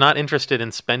Biden is not interested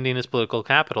in spending his political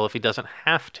capital if he doesn't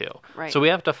have to. Right. So we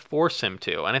have to force him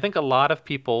to. And I think a lot of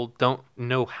people don't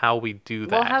know how we do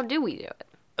that. Well, how do we do it?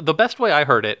 The best way I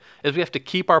heard it is we have to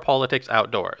keep our politics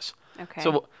outdoors. Okay.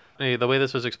 So the way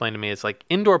this was explained to me is like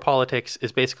indoor politics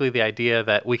is basically the idea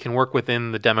that we can work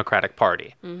within the Democratic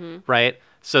Party, right?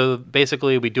 So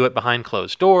basically, we do it behind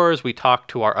closed doors. We talk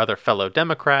to our other fellow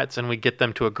Democrats, and we get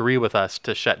them to agree with us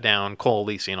to shut down coal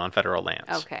leasing on federal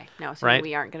lands. Okay. No, so right?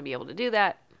 we aren't going to be able to do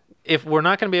that. If we're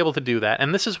not going to be able to do that,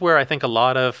 and this is where I think a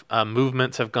lot of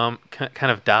movements have kind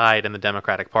of died in the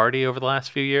Democratic Party over the last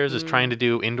few years, is trying to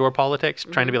do indoor politics,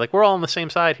 trying to be like, we're all on the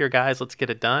same side here, guys, let's get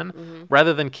it done,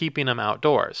 rather than keeping them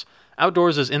outdoors.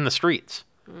 Outdoors is in the streets,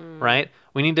 right?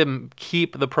 We need to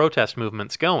keep the protest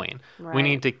movements going. Right. We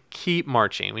need to keep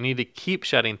marching. We need to keep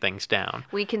shutting things down.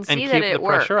 We can and see keep that it the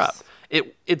pressure works. up.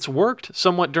 It's worked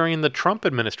somewhat during the Trump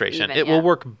administration. Even, it will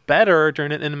work better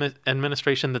during an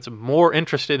administration that's more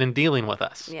interested in dealing with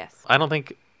us. Yes. I don't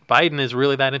think Biden is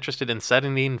really that interested in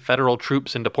sending federal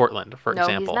troops into Portland, for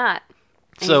example. No, he's not.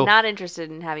 And So- he's not interested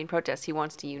in having protests. He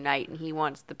wants to unite, and he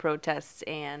wants the protests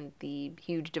and the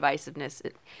huge divisiveness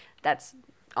that's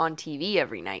on TV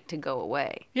every night to go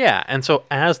away. Yeah, and so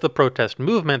as the protest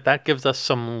movement, that gives us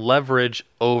some leverage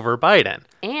over Biden.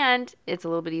 And it's a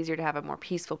little bit easier to have a more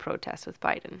peaceful protest with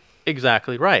Biden.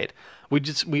 Exactly right. We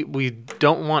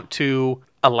don't want to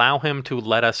allow him to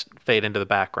let us fade into the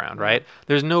background, right?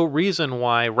 There's no reason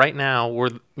why right now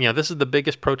this is the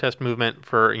biggest protest movement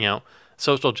for,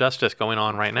 social justice going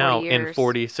on right now in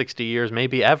 40, 60 years,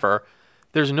 maybe ever.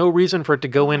 There's no reason for it to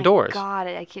go indoors. God,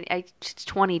 it's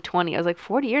 2020. I was like,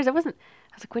 40 years? I was like,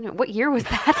 wait a minute, what year was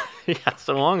that? Yeah,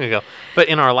 so long ago. But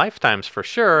in our lifetimes, for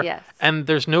sure. Yes. And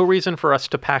there's no reason for us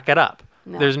to pack it up.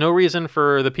 No. There's no reason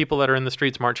for the people that are in the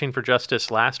streets marching for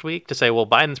justice last week to say, well,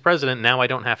 Biden's president, now I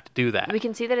don't have to do that. We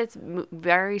can see that it's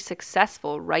very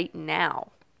successful right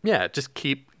now. Yeah, just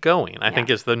keep going, I think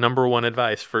is the number one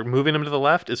advice for moving him to the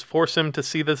left, is force him to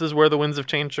see this is where the winds of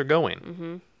change are going.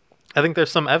 Mm-hmm. I think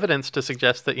there's some evidence to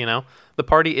suggest that, the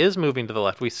party is moving to the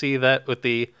left. We see that with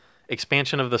the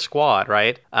expansion of the squad,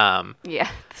 right? Yeah,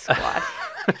 the squad.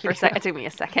 For a second, it took me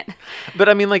a second. But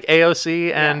I mean, like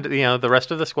AOC and the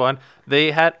rest of the squad,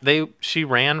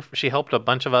 she helped a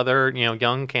bunch of other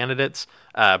young candidates,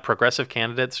 progressive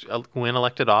candidates win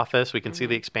elected office. We can see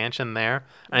the expansion there,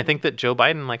 and I think that Joe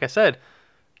Biden, like I said,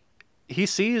 he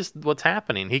sees what's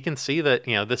happening. He can see that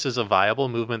this is a viable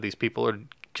movement. These people are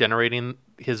generating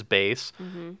his base.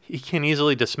 He can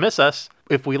easily dismiss us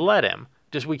if we let him.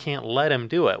 Just we can't let him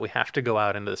do it. We have to go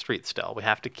out into the streets still. We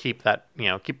have to keep that,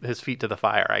 keep his feet to the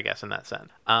fire, I guess, in that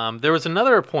sense. There was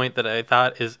another point that I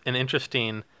thought is an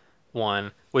interesting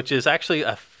one, which is actually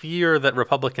a fear that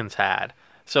Republicans had.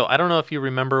 So I don't know if you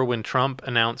remember when Trump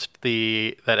announced that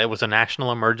it was a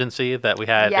national emergency, that we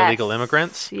had illegal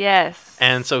immigrants. Yes.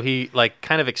 And so he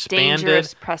kind of expanded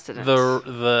dangerous precedent.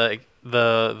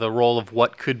 the role of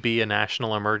what could be a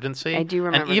national emergency. I do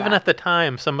remember And even that. at the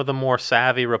time, some of the more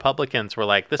savvy Republicans were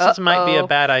like, might be a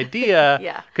bad idea.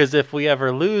 Yeah. Because if we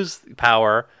ever lose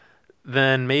power,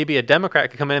 then maybe a Democrat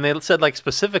could come in. And they said,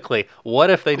 specifically, what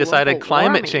if they decided Global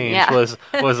climate warming, change yeah.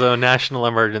 was a national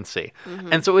emergency?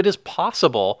 And so it is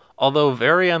possible, although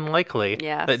very unlikely,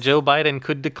 Yes. that Joe Biden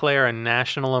could declare a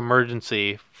national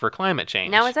emergency for climate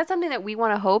change. Now, is that something that we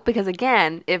want to hope? Because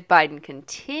again, if Biden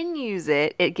continues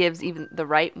it, it gives even the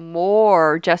right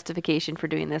more justification for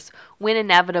doing this when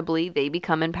inevitably they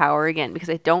become in power again.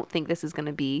 Because I don't think this is going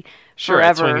to be Sure,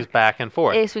 forever. it swings back and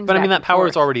forth. It swings but I back mean, that and power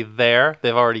is forth. already there.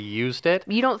 They've already used it.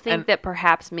 You don't think And- that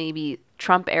perhaps maybe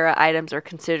Trump era items are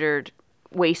considered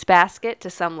wastebasket to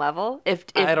some level if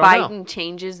I don't Biden know.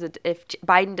 changes if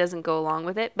Biden doesn't go along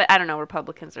with it? But I don't know.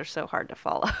 Republicans are so hard to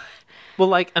follow.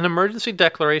 Well, an emergency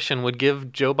declaration would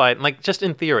give Joe Biden, just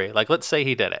in theory, let's say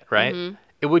he did it, right? Mm-hmm.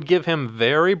 It would give him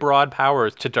very broad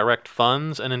powers to direct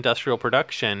funds and industrial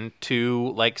production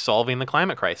to, solving the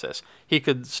climate crisis. He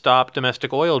could stop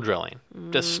domestic oil drilling.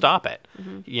 Just stop it.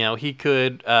 He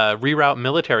could reroute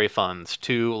military funds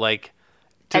to,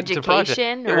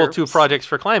 Education to projects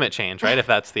for climate change, right? If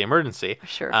that's the emergency.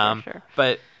 Sure.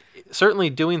 But certainly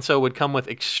doing so would come with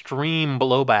extreme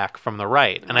blowback from the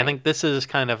right. And I think this is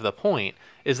kind of the point,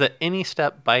 is that any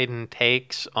step Biden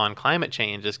takes on climate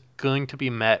change is going to be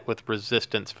met with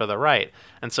resistance for the right.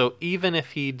 And so even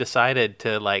if he decided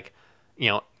to,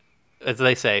 as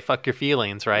they say, fuck your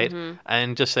feelings, right?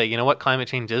 And just say, you know what, climate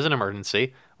change is an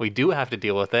emergency. We do have to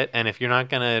deal with it. And if you're not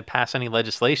going to pass any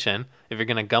legislation, if you're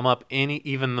going to gum up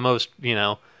even the most,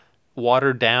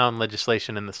 watered down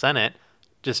legislation in the Senate,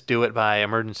 just do it by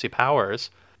emergency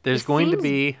powers. There's going to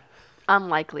be...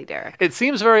 Unlikely, Derek. It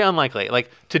seems very unlikely.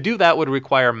 To do that would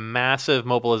require massive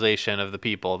mobilization of the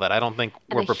people that I don't think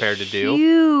we're prepared to do.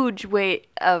 Huge weight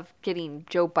of getting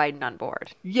Joe Biden on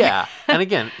board. Yeah. And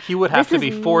again, he would have This to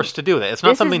be is forced to do that. It's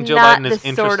not something Joe not Biden is the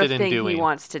interested sort of in thing doing. he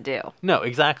wants to do. No,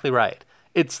 exactly right.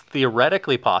 It's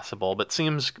theoretically possible, but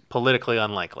seems politically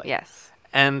unlikely. Yes.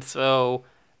 And so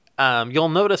you'll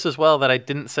notice as well that I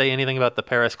didn't say anything about the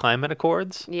Paris Climate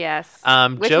Accords. Yes.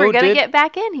 Which Joe we're going to did get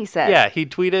back in, he said. Yeah, he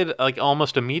tweeted like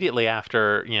almost immediately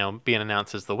after, being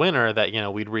announced as the winner that,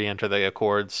 we'd re-enter the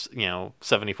Accords,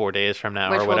 74 days from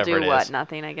now Which or whatever will do it is. what?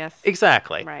 Nothing, I guess.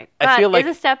 Exactly. Right. I But feel like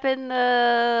it's a step in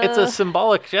the... it's a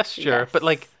symbolic gesture, Yes. but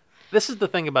like this is the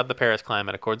thing about the Paris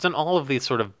Climate Accords and all of these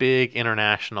sort of big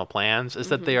international plans is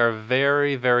that they are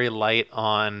very, very light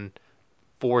on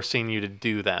forcing you to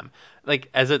do them. Like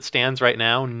as it stands right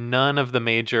now, none of the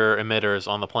major emitters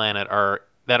on the planet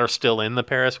that are still in the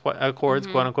Paris Accords,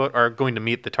 quote unquote, are going to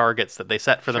meet the targets that they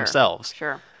set for themselves.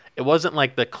 Sure. It wasn't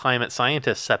like the climate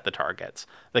scientists set the targets.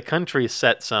 The countries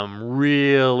set some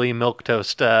really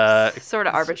milquetoast Sort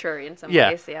of arbitrary in some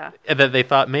ways, yeah. that they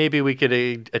thought maybe we could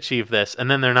achieve this, and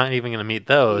then they're not even going to meet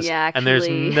those. Yeah, and there's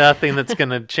actually. nothing that's going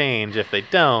to change if they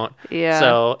don't. Yeah.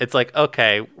 So it's like,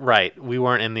 okay, right, we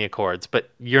weren't in the Accords, but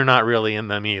you're not really in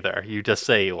them either. You just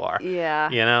say you are.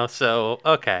 Yeah. So,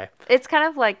 okay. It's kind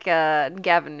of like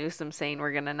Gavin Newsom saying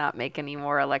we're going to not make any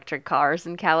more electric cars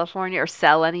in California or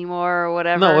sell any more or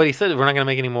whatever. No, what he said, we're not going to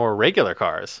make any more regular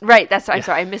cars. Right, I'm sorry,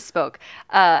 I misspoke.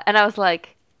 And I was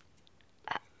like,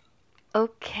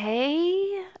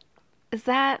 okay, is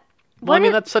that... Well, I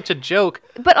mean, that's such a joke.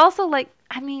 But also, like,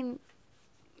 I mean,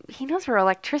 he knows where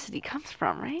electricity comes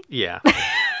from, right? Yeah.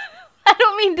 I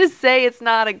don't mean to say it's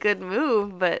not a good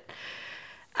move, but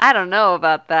I don't know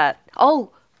about that. Oh,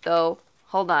 though,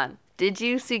 hold on. Did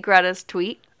you see Greta's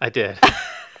tweet? I did.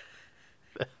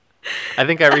 I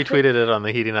think I retweeted it on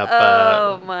the Heating Up.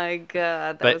 Oh my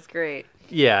god, that was great.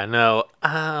 Yeah, no.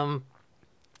 I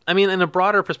mean, in a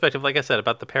broader perspective, like I said,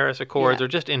 about the Paris Accords or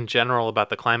just in general about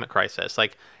the climate crisis,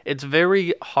 like it's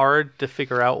very hard to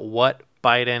figure out what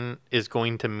Biden is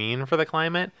going to mean for the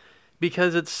climate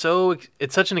because it's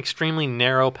such an extremely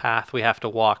narrow path we have to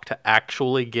walk to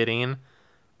actually getting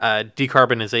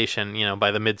decarbonization, by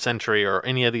the mid-century or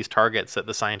any of these targets that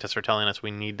the scientists are telling us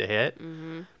we need to hit.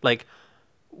 Mm-hmm. Like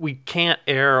we can't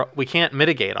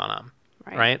mitigate on them,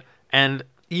 right? And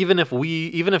even if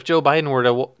Joe Biden were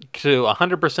to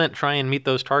 100% try and meet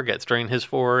those targets during his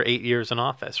 4 or 8 years in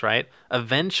office, right?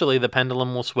 Eventually the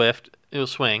pendulum will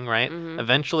swing, right? Mm-hmm.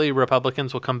 Eventually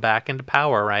Republicans will come back into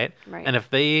power, right? And if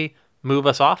they move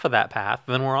us off of that path,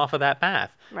 then we're off of that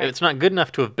path. Right. It's not good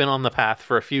enough to have been on the path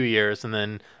for a few years and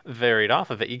then varied off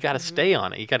of it. You got to stay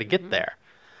on it. You got to get there.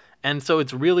 And so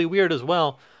it's really weird as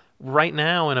well. Right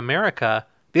now in America,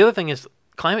 the other thing is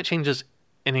climate change is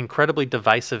an incredibly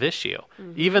divisive issue.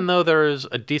 Mm-hmm. Even though there's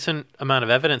a decent amount of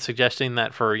evidence suggesting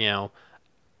that for,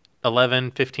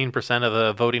 11-15% of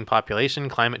the voting population,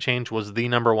 climate change was the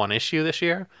number one issue this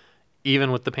year,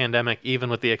 even with the pandemic, even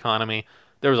with the economy.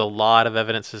 There was a lot of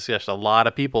evidence to suggest a lot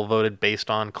of people voted based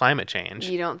on climate change.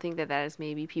 You don't think that is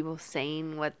maybe people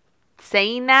saying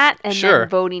that and then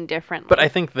voting differently? But I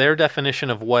think their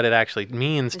definition of what it actually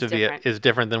means is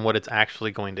different than what it's actually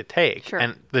going to take. Sure.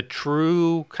 And the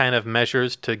true kind of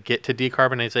measures to get to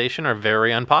decarbonization are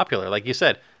very unpopular. Like you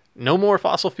said, no more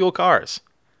fossil fuel cars.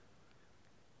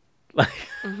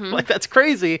 Like that's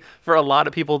crazy for a lot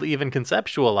of people to even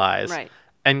conceptualize. Right.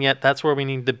 And yet that's where we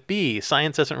need to be.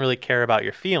 Science doesn't really care about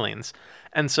your feelings.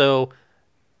 And so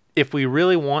if we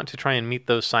really want to try and meet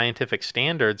those scientific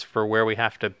standards for where we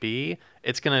have to be,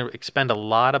 it's going to expend a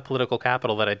lot of political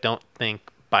capital that I don't think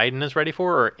Biden is ready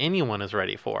for or anyone is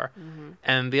ready for. Mm-hmm.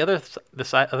 And the other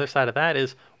side of that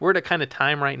is we're at a kind of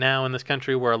time right now in this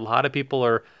country where a lot of people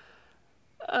are,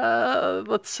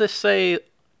 let's just say,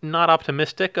 not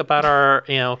optimistic about our,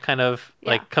 kind of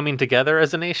like coming together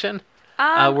as a nation.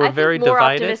 We're very more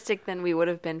divided. Optimistic than we would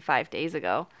have been 5 days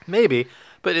ago. Maybe,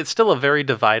 but it's still a very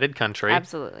divided country.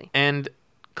 Absolutely. And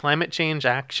climate change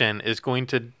action is going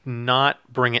to not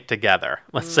bring it together.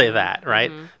 Let's say that, right?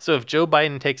 Mm-hmm. So if Joe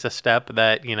Biden takes a step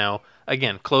that,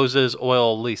 again, closes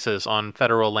oil leases on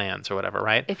federal lands or whatever,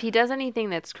 right? If he does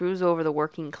anything that screws over the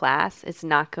working class, it's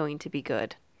not going to be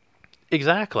good.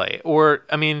 Exactly. Or,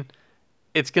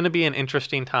 it's going to be an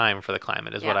interesting time for the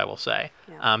climate is what I will say.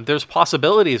 Yeah. There's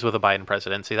possibilities with a Biden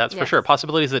presidency, that's for sure.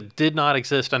 Possibilities that did not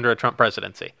exist under a Trump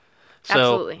presidency. So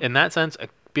Absolutely. In that sense, a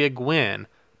big win,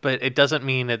 but it doesn't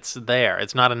mean it's there.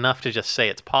 It's not enough to just say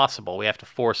it's possible. We have to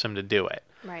force him to do it.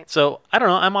 Right. So I don't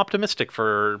know. I'm optimistic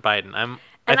for Biden.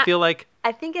 I feel like...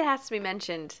 I think it has to be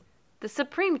mentioned, the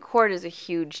Supreme Court is a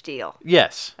huge deal.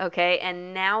 Yes. Okay,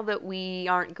 and now that we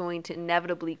aren't going to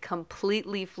inevitably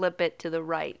completely flip it to the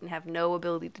right and have no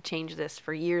ability to change this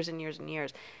for years and years and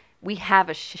years, we have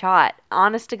a shot,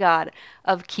 honest to God,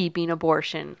 of keeping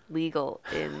abortion legal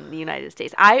in the United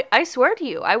States. I swear to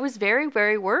you, I was very,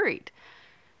 very worried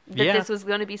that this was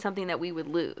going to be something that we would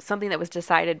lose, something that was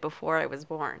decided before I was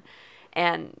born.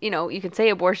 And, you can say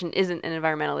abortion isn't an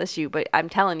environmental issue, but I'm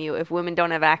telling you, if women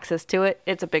don't have access to it,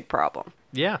 it's a big problem.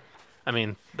 Yeah. I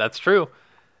mean, that's true.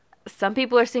 Some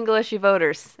people are single issue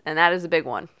voters, and that is a big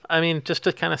one. I mean, just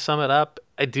to kind of sum it up,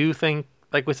 I do think,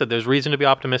 like we said, there's reason to be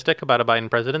optimistic about a Biden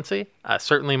presidency,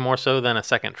 certainly more so than a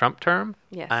second Trump term.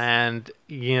 Yes. And,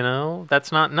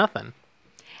 that's not nothing.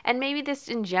 And maybe this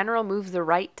in general moves the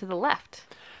right to the left.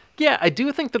 Yeah, I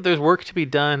do think that there's work to be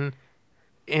done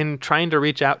in trying to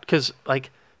reach out, because, like,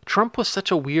 Trump was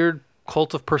such a weird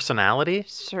cult of personality.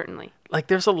 Certainly. Like,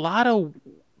 there's a lot of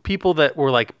people that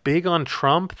were, like, big on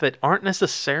Trump that aren't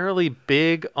necessarily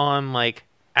big on, like,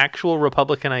 actual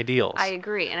Republican ideals. I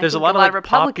agree. And there's I think a lot of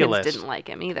Republicans populists didn't like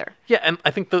him either. Yeah, and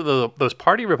I think those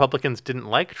party Republicans didn't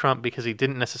like Trump because he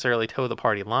didn't necessarily toe the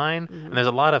party line. Mm-hmm. And there's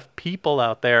a lot of people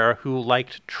out there who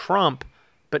liked Trump,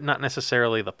 but not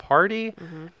necessarily the party.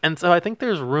 Mm-hmm. And so I think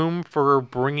there's room for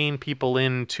bringing people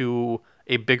into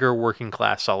a bigger working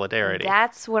class solidarity.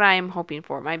 That's what I am hoping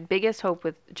for. My biggest hope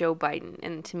with Joe Biden,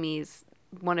 and to me is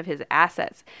one of his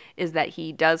assets, is that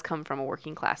he does come from a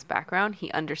working class background.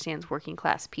 He understands working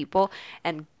class people.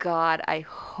 And God, I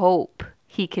hope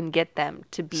he can get them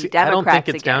to be Democrats again. I don't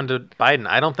think it's down to Biden.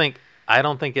 I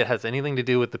don't think it has anything to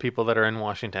do with the people that are in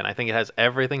Washington. I think it has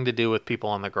everything to do with people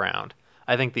on the ground.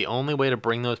 I think the only way to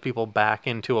bring those people back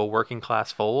into a working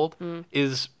class fold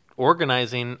is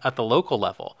organizing at the local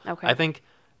level. Okay. I think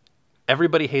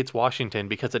everybody hates Washington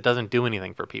because it doesn't do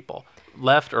anything for people.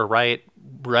 Left or right,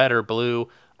 red or blue,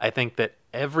 I think that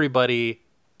everybody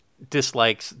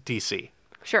dislikes DC.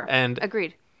 Sure. And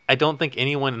agreed. I don't think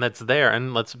anyone that's there,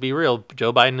 and let's be real,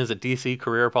 Joe Biden is a DC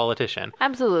career politician.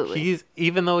 Absolutely.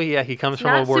 Even though he comes He's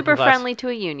from a working class, not super friendly to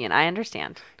a union. I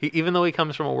understand. Even though he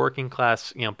comes from a working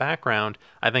class, background,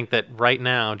 I think that right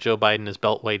now Joe Biden is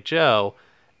Beltway Joe,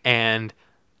 and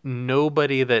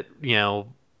nobody that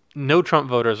no Trump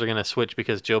voters are going to switch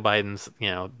because Joe Biden's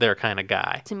their kind of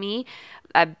guy. To me,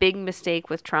 a big mistake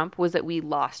with Trump was that we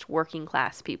lost working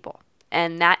class people.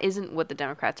 And that isn't what the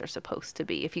Democrats are supposed to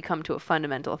be. If you come to a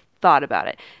fundamental thought about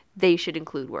it, they should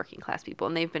include working class people.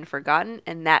 And they've been forgotten,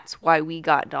 and that's why we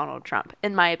got Donald Trump,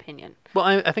 in my opinion. Well,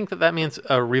 I think that means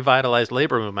a revitalized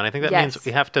labor movement. I think that means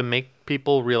we have to make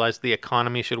people realize the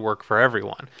economy should work for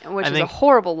everyone. Which is a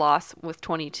horrible loss with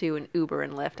 22 and Uber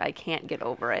and Lyft. I can't get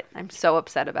over it. I'm so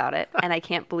upset about it. And I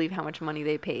can't believe how much money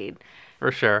they paid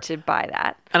for sure to buy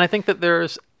that. And I think that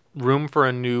there's room for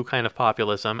a new kind of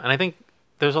populism. And I think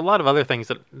there's a lot of other things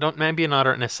that maybe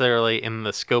not necessarily in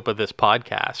the scope of this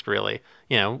podcast, really.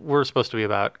 We're supposed to be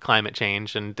about climate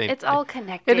change. And it's all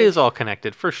connected. It is all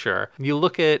connected, for sure. You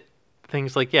look at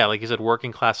things like you said,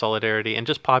 working class solidarity and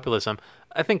just populism.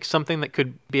 I think something that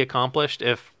could be accomplished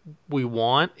if we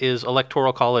want is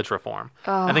electoral college reform.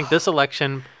 Oh. I think this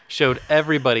election showed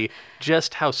everybody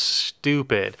just how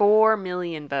stupid 4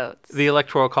 million votes the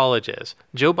electoral college is.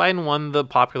 Joe Biden won the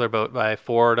popular vote by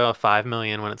 4 to 5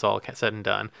 million when it's all said and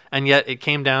done. And yet it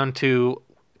came down to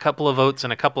a couple of votes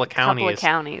in a couple of counties.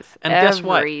 And guess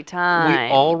what? Time.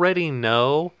 We already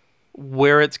know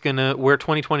where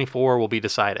 2024 will be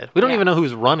decided. We don't even know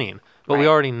who's running, but we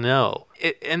already know.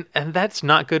 And that's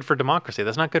not good for democracy.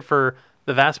 That's not good for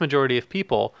the vast majority of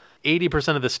people.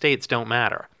 80% of the states don't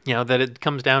matter. That it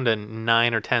comes down to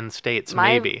 9 or 10 states,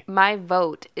 maybe. My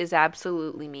vote is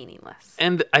absolutely meaningless.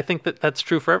 And I think that that's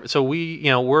true for so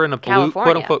we're in a blue,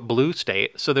 quote unquote blue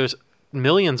state. So there's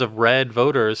millions of red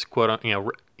voters,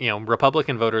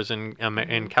 Republican voters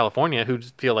in California who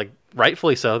feel like,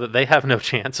 rightfully so, that they have no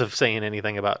chance of saying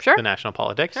anything about the national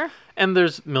politics. Sure. And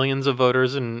there's millions of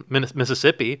voters in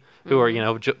Mississippi who are,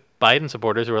 Biden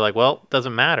supporters who are like, well, it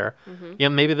doesn't matter.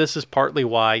 Mm-hmm. Maybe this is partly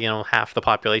why, half the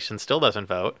population still doesn't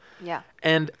vote. Yeah.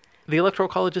 And the Electoral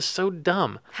College is so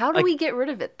dumb. How do we get rid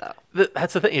of it, though?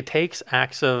 That's the thing. It takes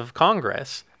acts of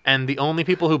Congress. And the only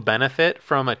people who benefit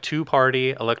from a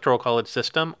two-party electoral college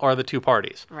system are the two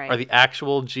parties, are the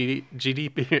actual the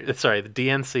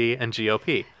DNC and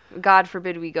GOP. God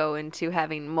forbid we go into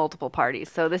having multiple parties.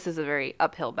 So this is a very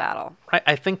uphill battle.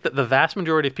 I think that the vast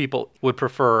majority of people would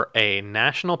prefer a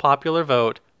national popular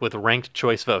vote with ranked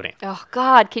choice voting. Oh,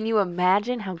 God, can you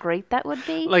imagine how great that would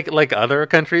be? Like other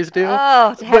countries do?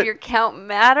 Oh, to have your count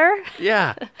matter?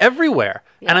 Yeah, everywhere.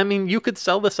 Yeah. And I mean, you could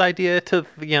sell this idea to,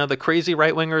 the crazy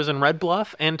right-wingers in Red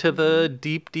Bluff and to the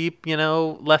deep,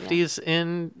 lefties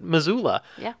in Missoula.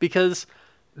 Yeah. Because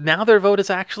now their vote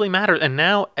is actually matter, and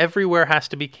now everywhere has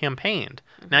to be campaigned.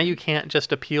 Mm-hmm. Now you can't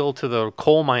just appeal to the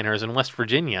coal miners in West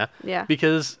Virginia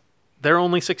because there are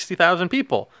only 60,000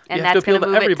 people. And you have that's to appeal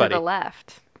to everybody. It to the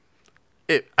left.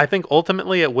 I think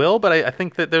ultimately it will, but I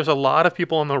think that there's a lot of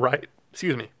people on the right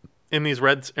excuse me, in these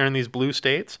reds or in these blue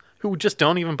states who just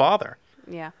don't even bother.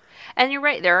 Yeah. And you're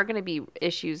right. There are going to be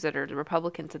issues that are the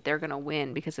Republicans that they're going to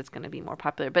win because it's going to be more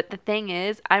popular. But the thing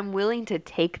is, I'm willing to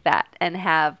take that and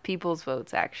have people's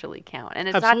votes actually count. And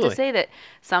it's Absolutely. not to say that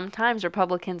sometimes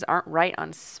Republicans aren't right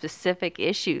on specific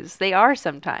issues. They are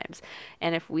sometimes.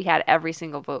 And if we had every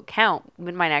single vote count,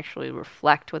 it might actually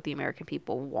reflect what the American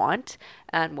people want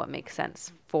and what makes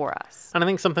sense for us. And I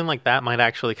think something like that might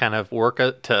actually kind of work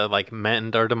to like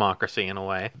mend our democracy in a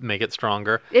way, make it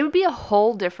stronger. It would be a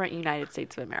whole different United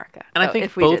States of America. And I think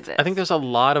if we did this. I think there's a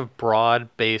lot of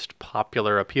broad-based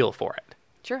popular appeal for it.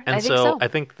 Sure, And I think so. I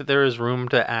think that there is room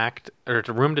to act, or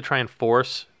room to try and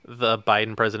force the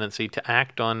Biden presidency to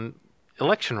act on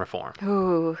election reform.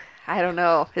 Ooh, I don't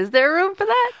know. Is there room for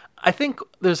that? I think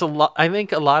there's a lot. I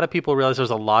think a lot of people realize there's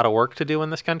a lot of work to do in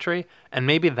this country, and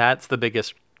maybe that's the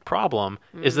biggest problem.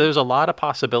 Is there's a lot of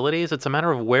possibilities. It's a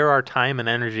matter of where our time and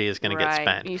energy is going to get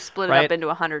spent. You split it right? up into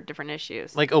 100 different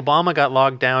issues. Like Obama got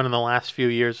logged down in the last few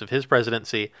years of his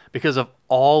presidency because of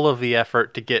all of the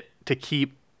effort to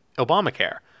keep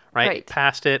Obamacare, right?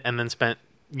 Passed it and then spent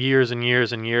years and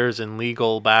years and years in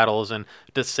legal battles and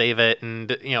to save it, and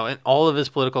and all of his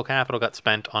political capital got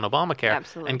spent on Obamacare.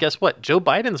 Absolutely. And guess what? Joe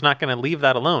Biden's not going to leave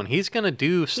that alone. He's going to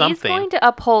do something. He's going to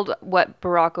uphold what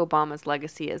Barack Obama's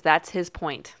legacy is. That's his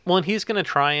point. Well, and he's going to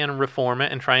try and reform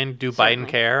it and try and do Certainly. Biden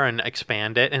Care and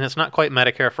expand it. And it's not quite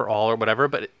Medicare for all or whatever,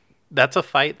 but that's a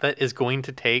fight that is going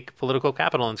to take political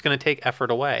capital, and it's going to take effort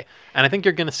away. And I think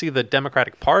you're going to see the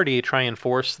Democratic Party try and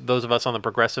force those of us on the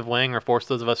progressive wing, or force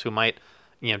those of us who might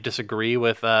disagree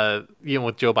with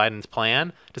with Joe Biden's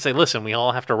plan, to say, listen, we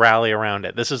all have to rally around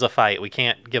it. This is a fight. We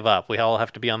can't give up. We all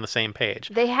have to be on the same page.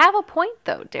 They have a point,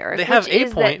 though, Derek. They have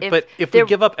a point, but if we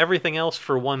give up everything else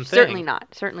for one thing...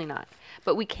 Certainly not.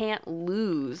 But we can't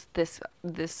lose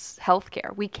this health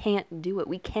care. We can't do it.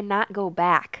 We cannot go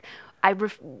back.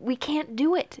 We can't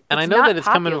do it. And I know that it's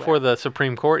coming before the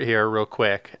Supreme Court here real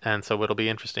quick, and so it'll be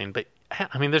interesting. But,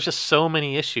 I mean, there's just so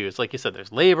many issues. Like you said,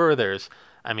 there's labor, there's,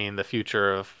 the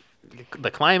future of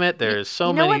the climate, there's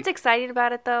so many... You know what's exciting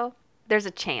about it, though? There's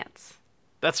a chance.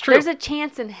 That's true. There's a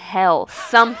chance in hell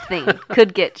something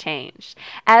could get changed,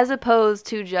 as opposed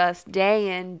to just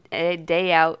day in,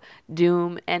 day out,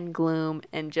 doom and gloom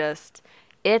and just...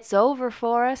 It's over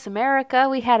for us, America.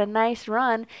 We had a nice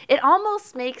run. It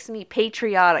almost makes me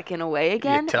patriotic in a way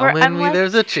again. You're telling me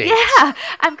there's a chance. Yeah.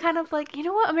 I'm kind of like, you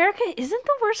know what? America isn't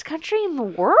the worst country in the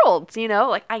world.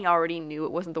 Like, I already knew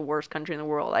it wasn't the worst country in the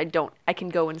world. I can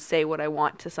go and say what I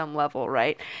want to some level,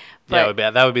 right? But,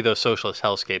 that would be those socialist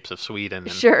hellscapes of Sweden.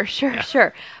 Sure.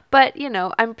 But,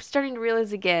 I'm starting to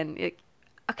realize again,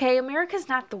 okay, America's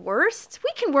not the worst.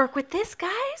 We can work with this,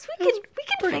 guys. We can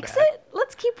fix it.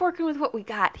 Let's keep working with what we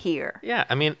got here. Yeah,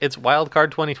 it's wild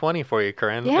card 2020 for you,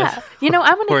 Corinne. Yeah, I'm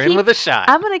gonna in with a shot.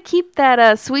 I'm gonna keep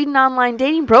that Sweden online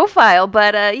dating profile,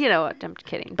 but I'm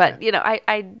kidding. But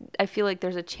I feel like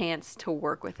there's a chance to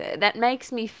work with it. That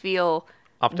makes me feel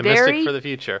optimistic for the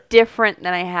future. Different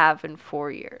than I have in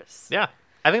 4 years. Yeah.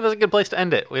 I think that's a good place to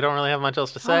end it. We don't really have much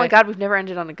else to say. Oh my God, we've never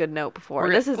ended on a good note before.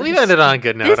 We've ended on a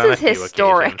good note. This is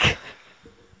historic.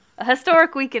 A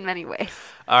historic week in many ways.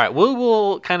 All right, we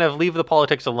will kind of leave the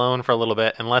politics alone for a little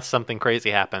bit unless something crazy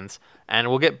happens, and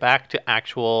we'll get back to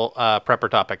actual prepper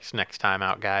topics next time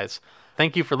out, guys.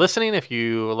 Thank you for listening. If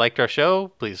you liked our show,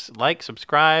 please like,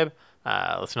 subscribe,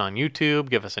 listen on YouTube,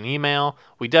 give us an email.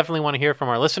 We definitely want to hear from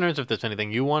our listeners. If there's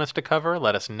anything you want us to cover,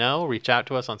 let us know. Reach out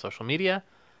to us on social media.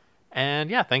 And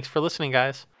yeah, thanks for listening,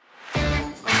 guys.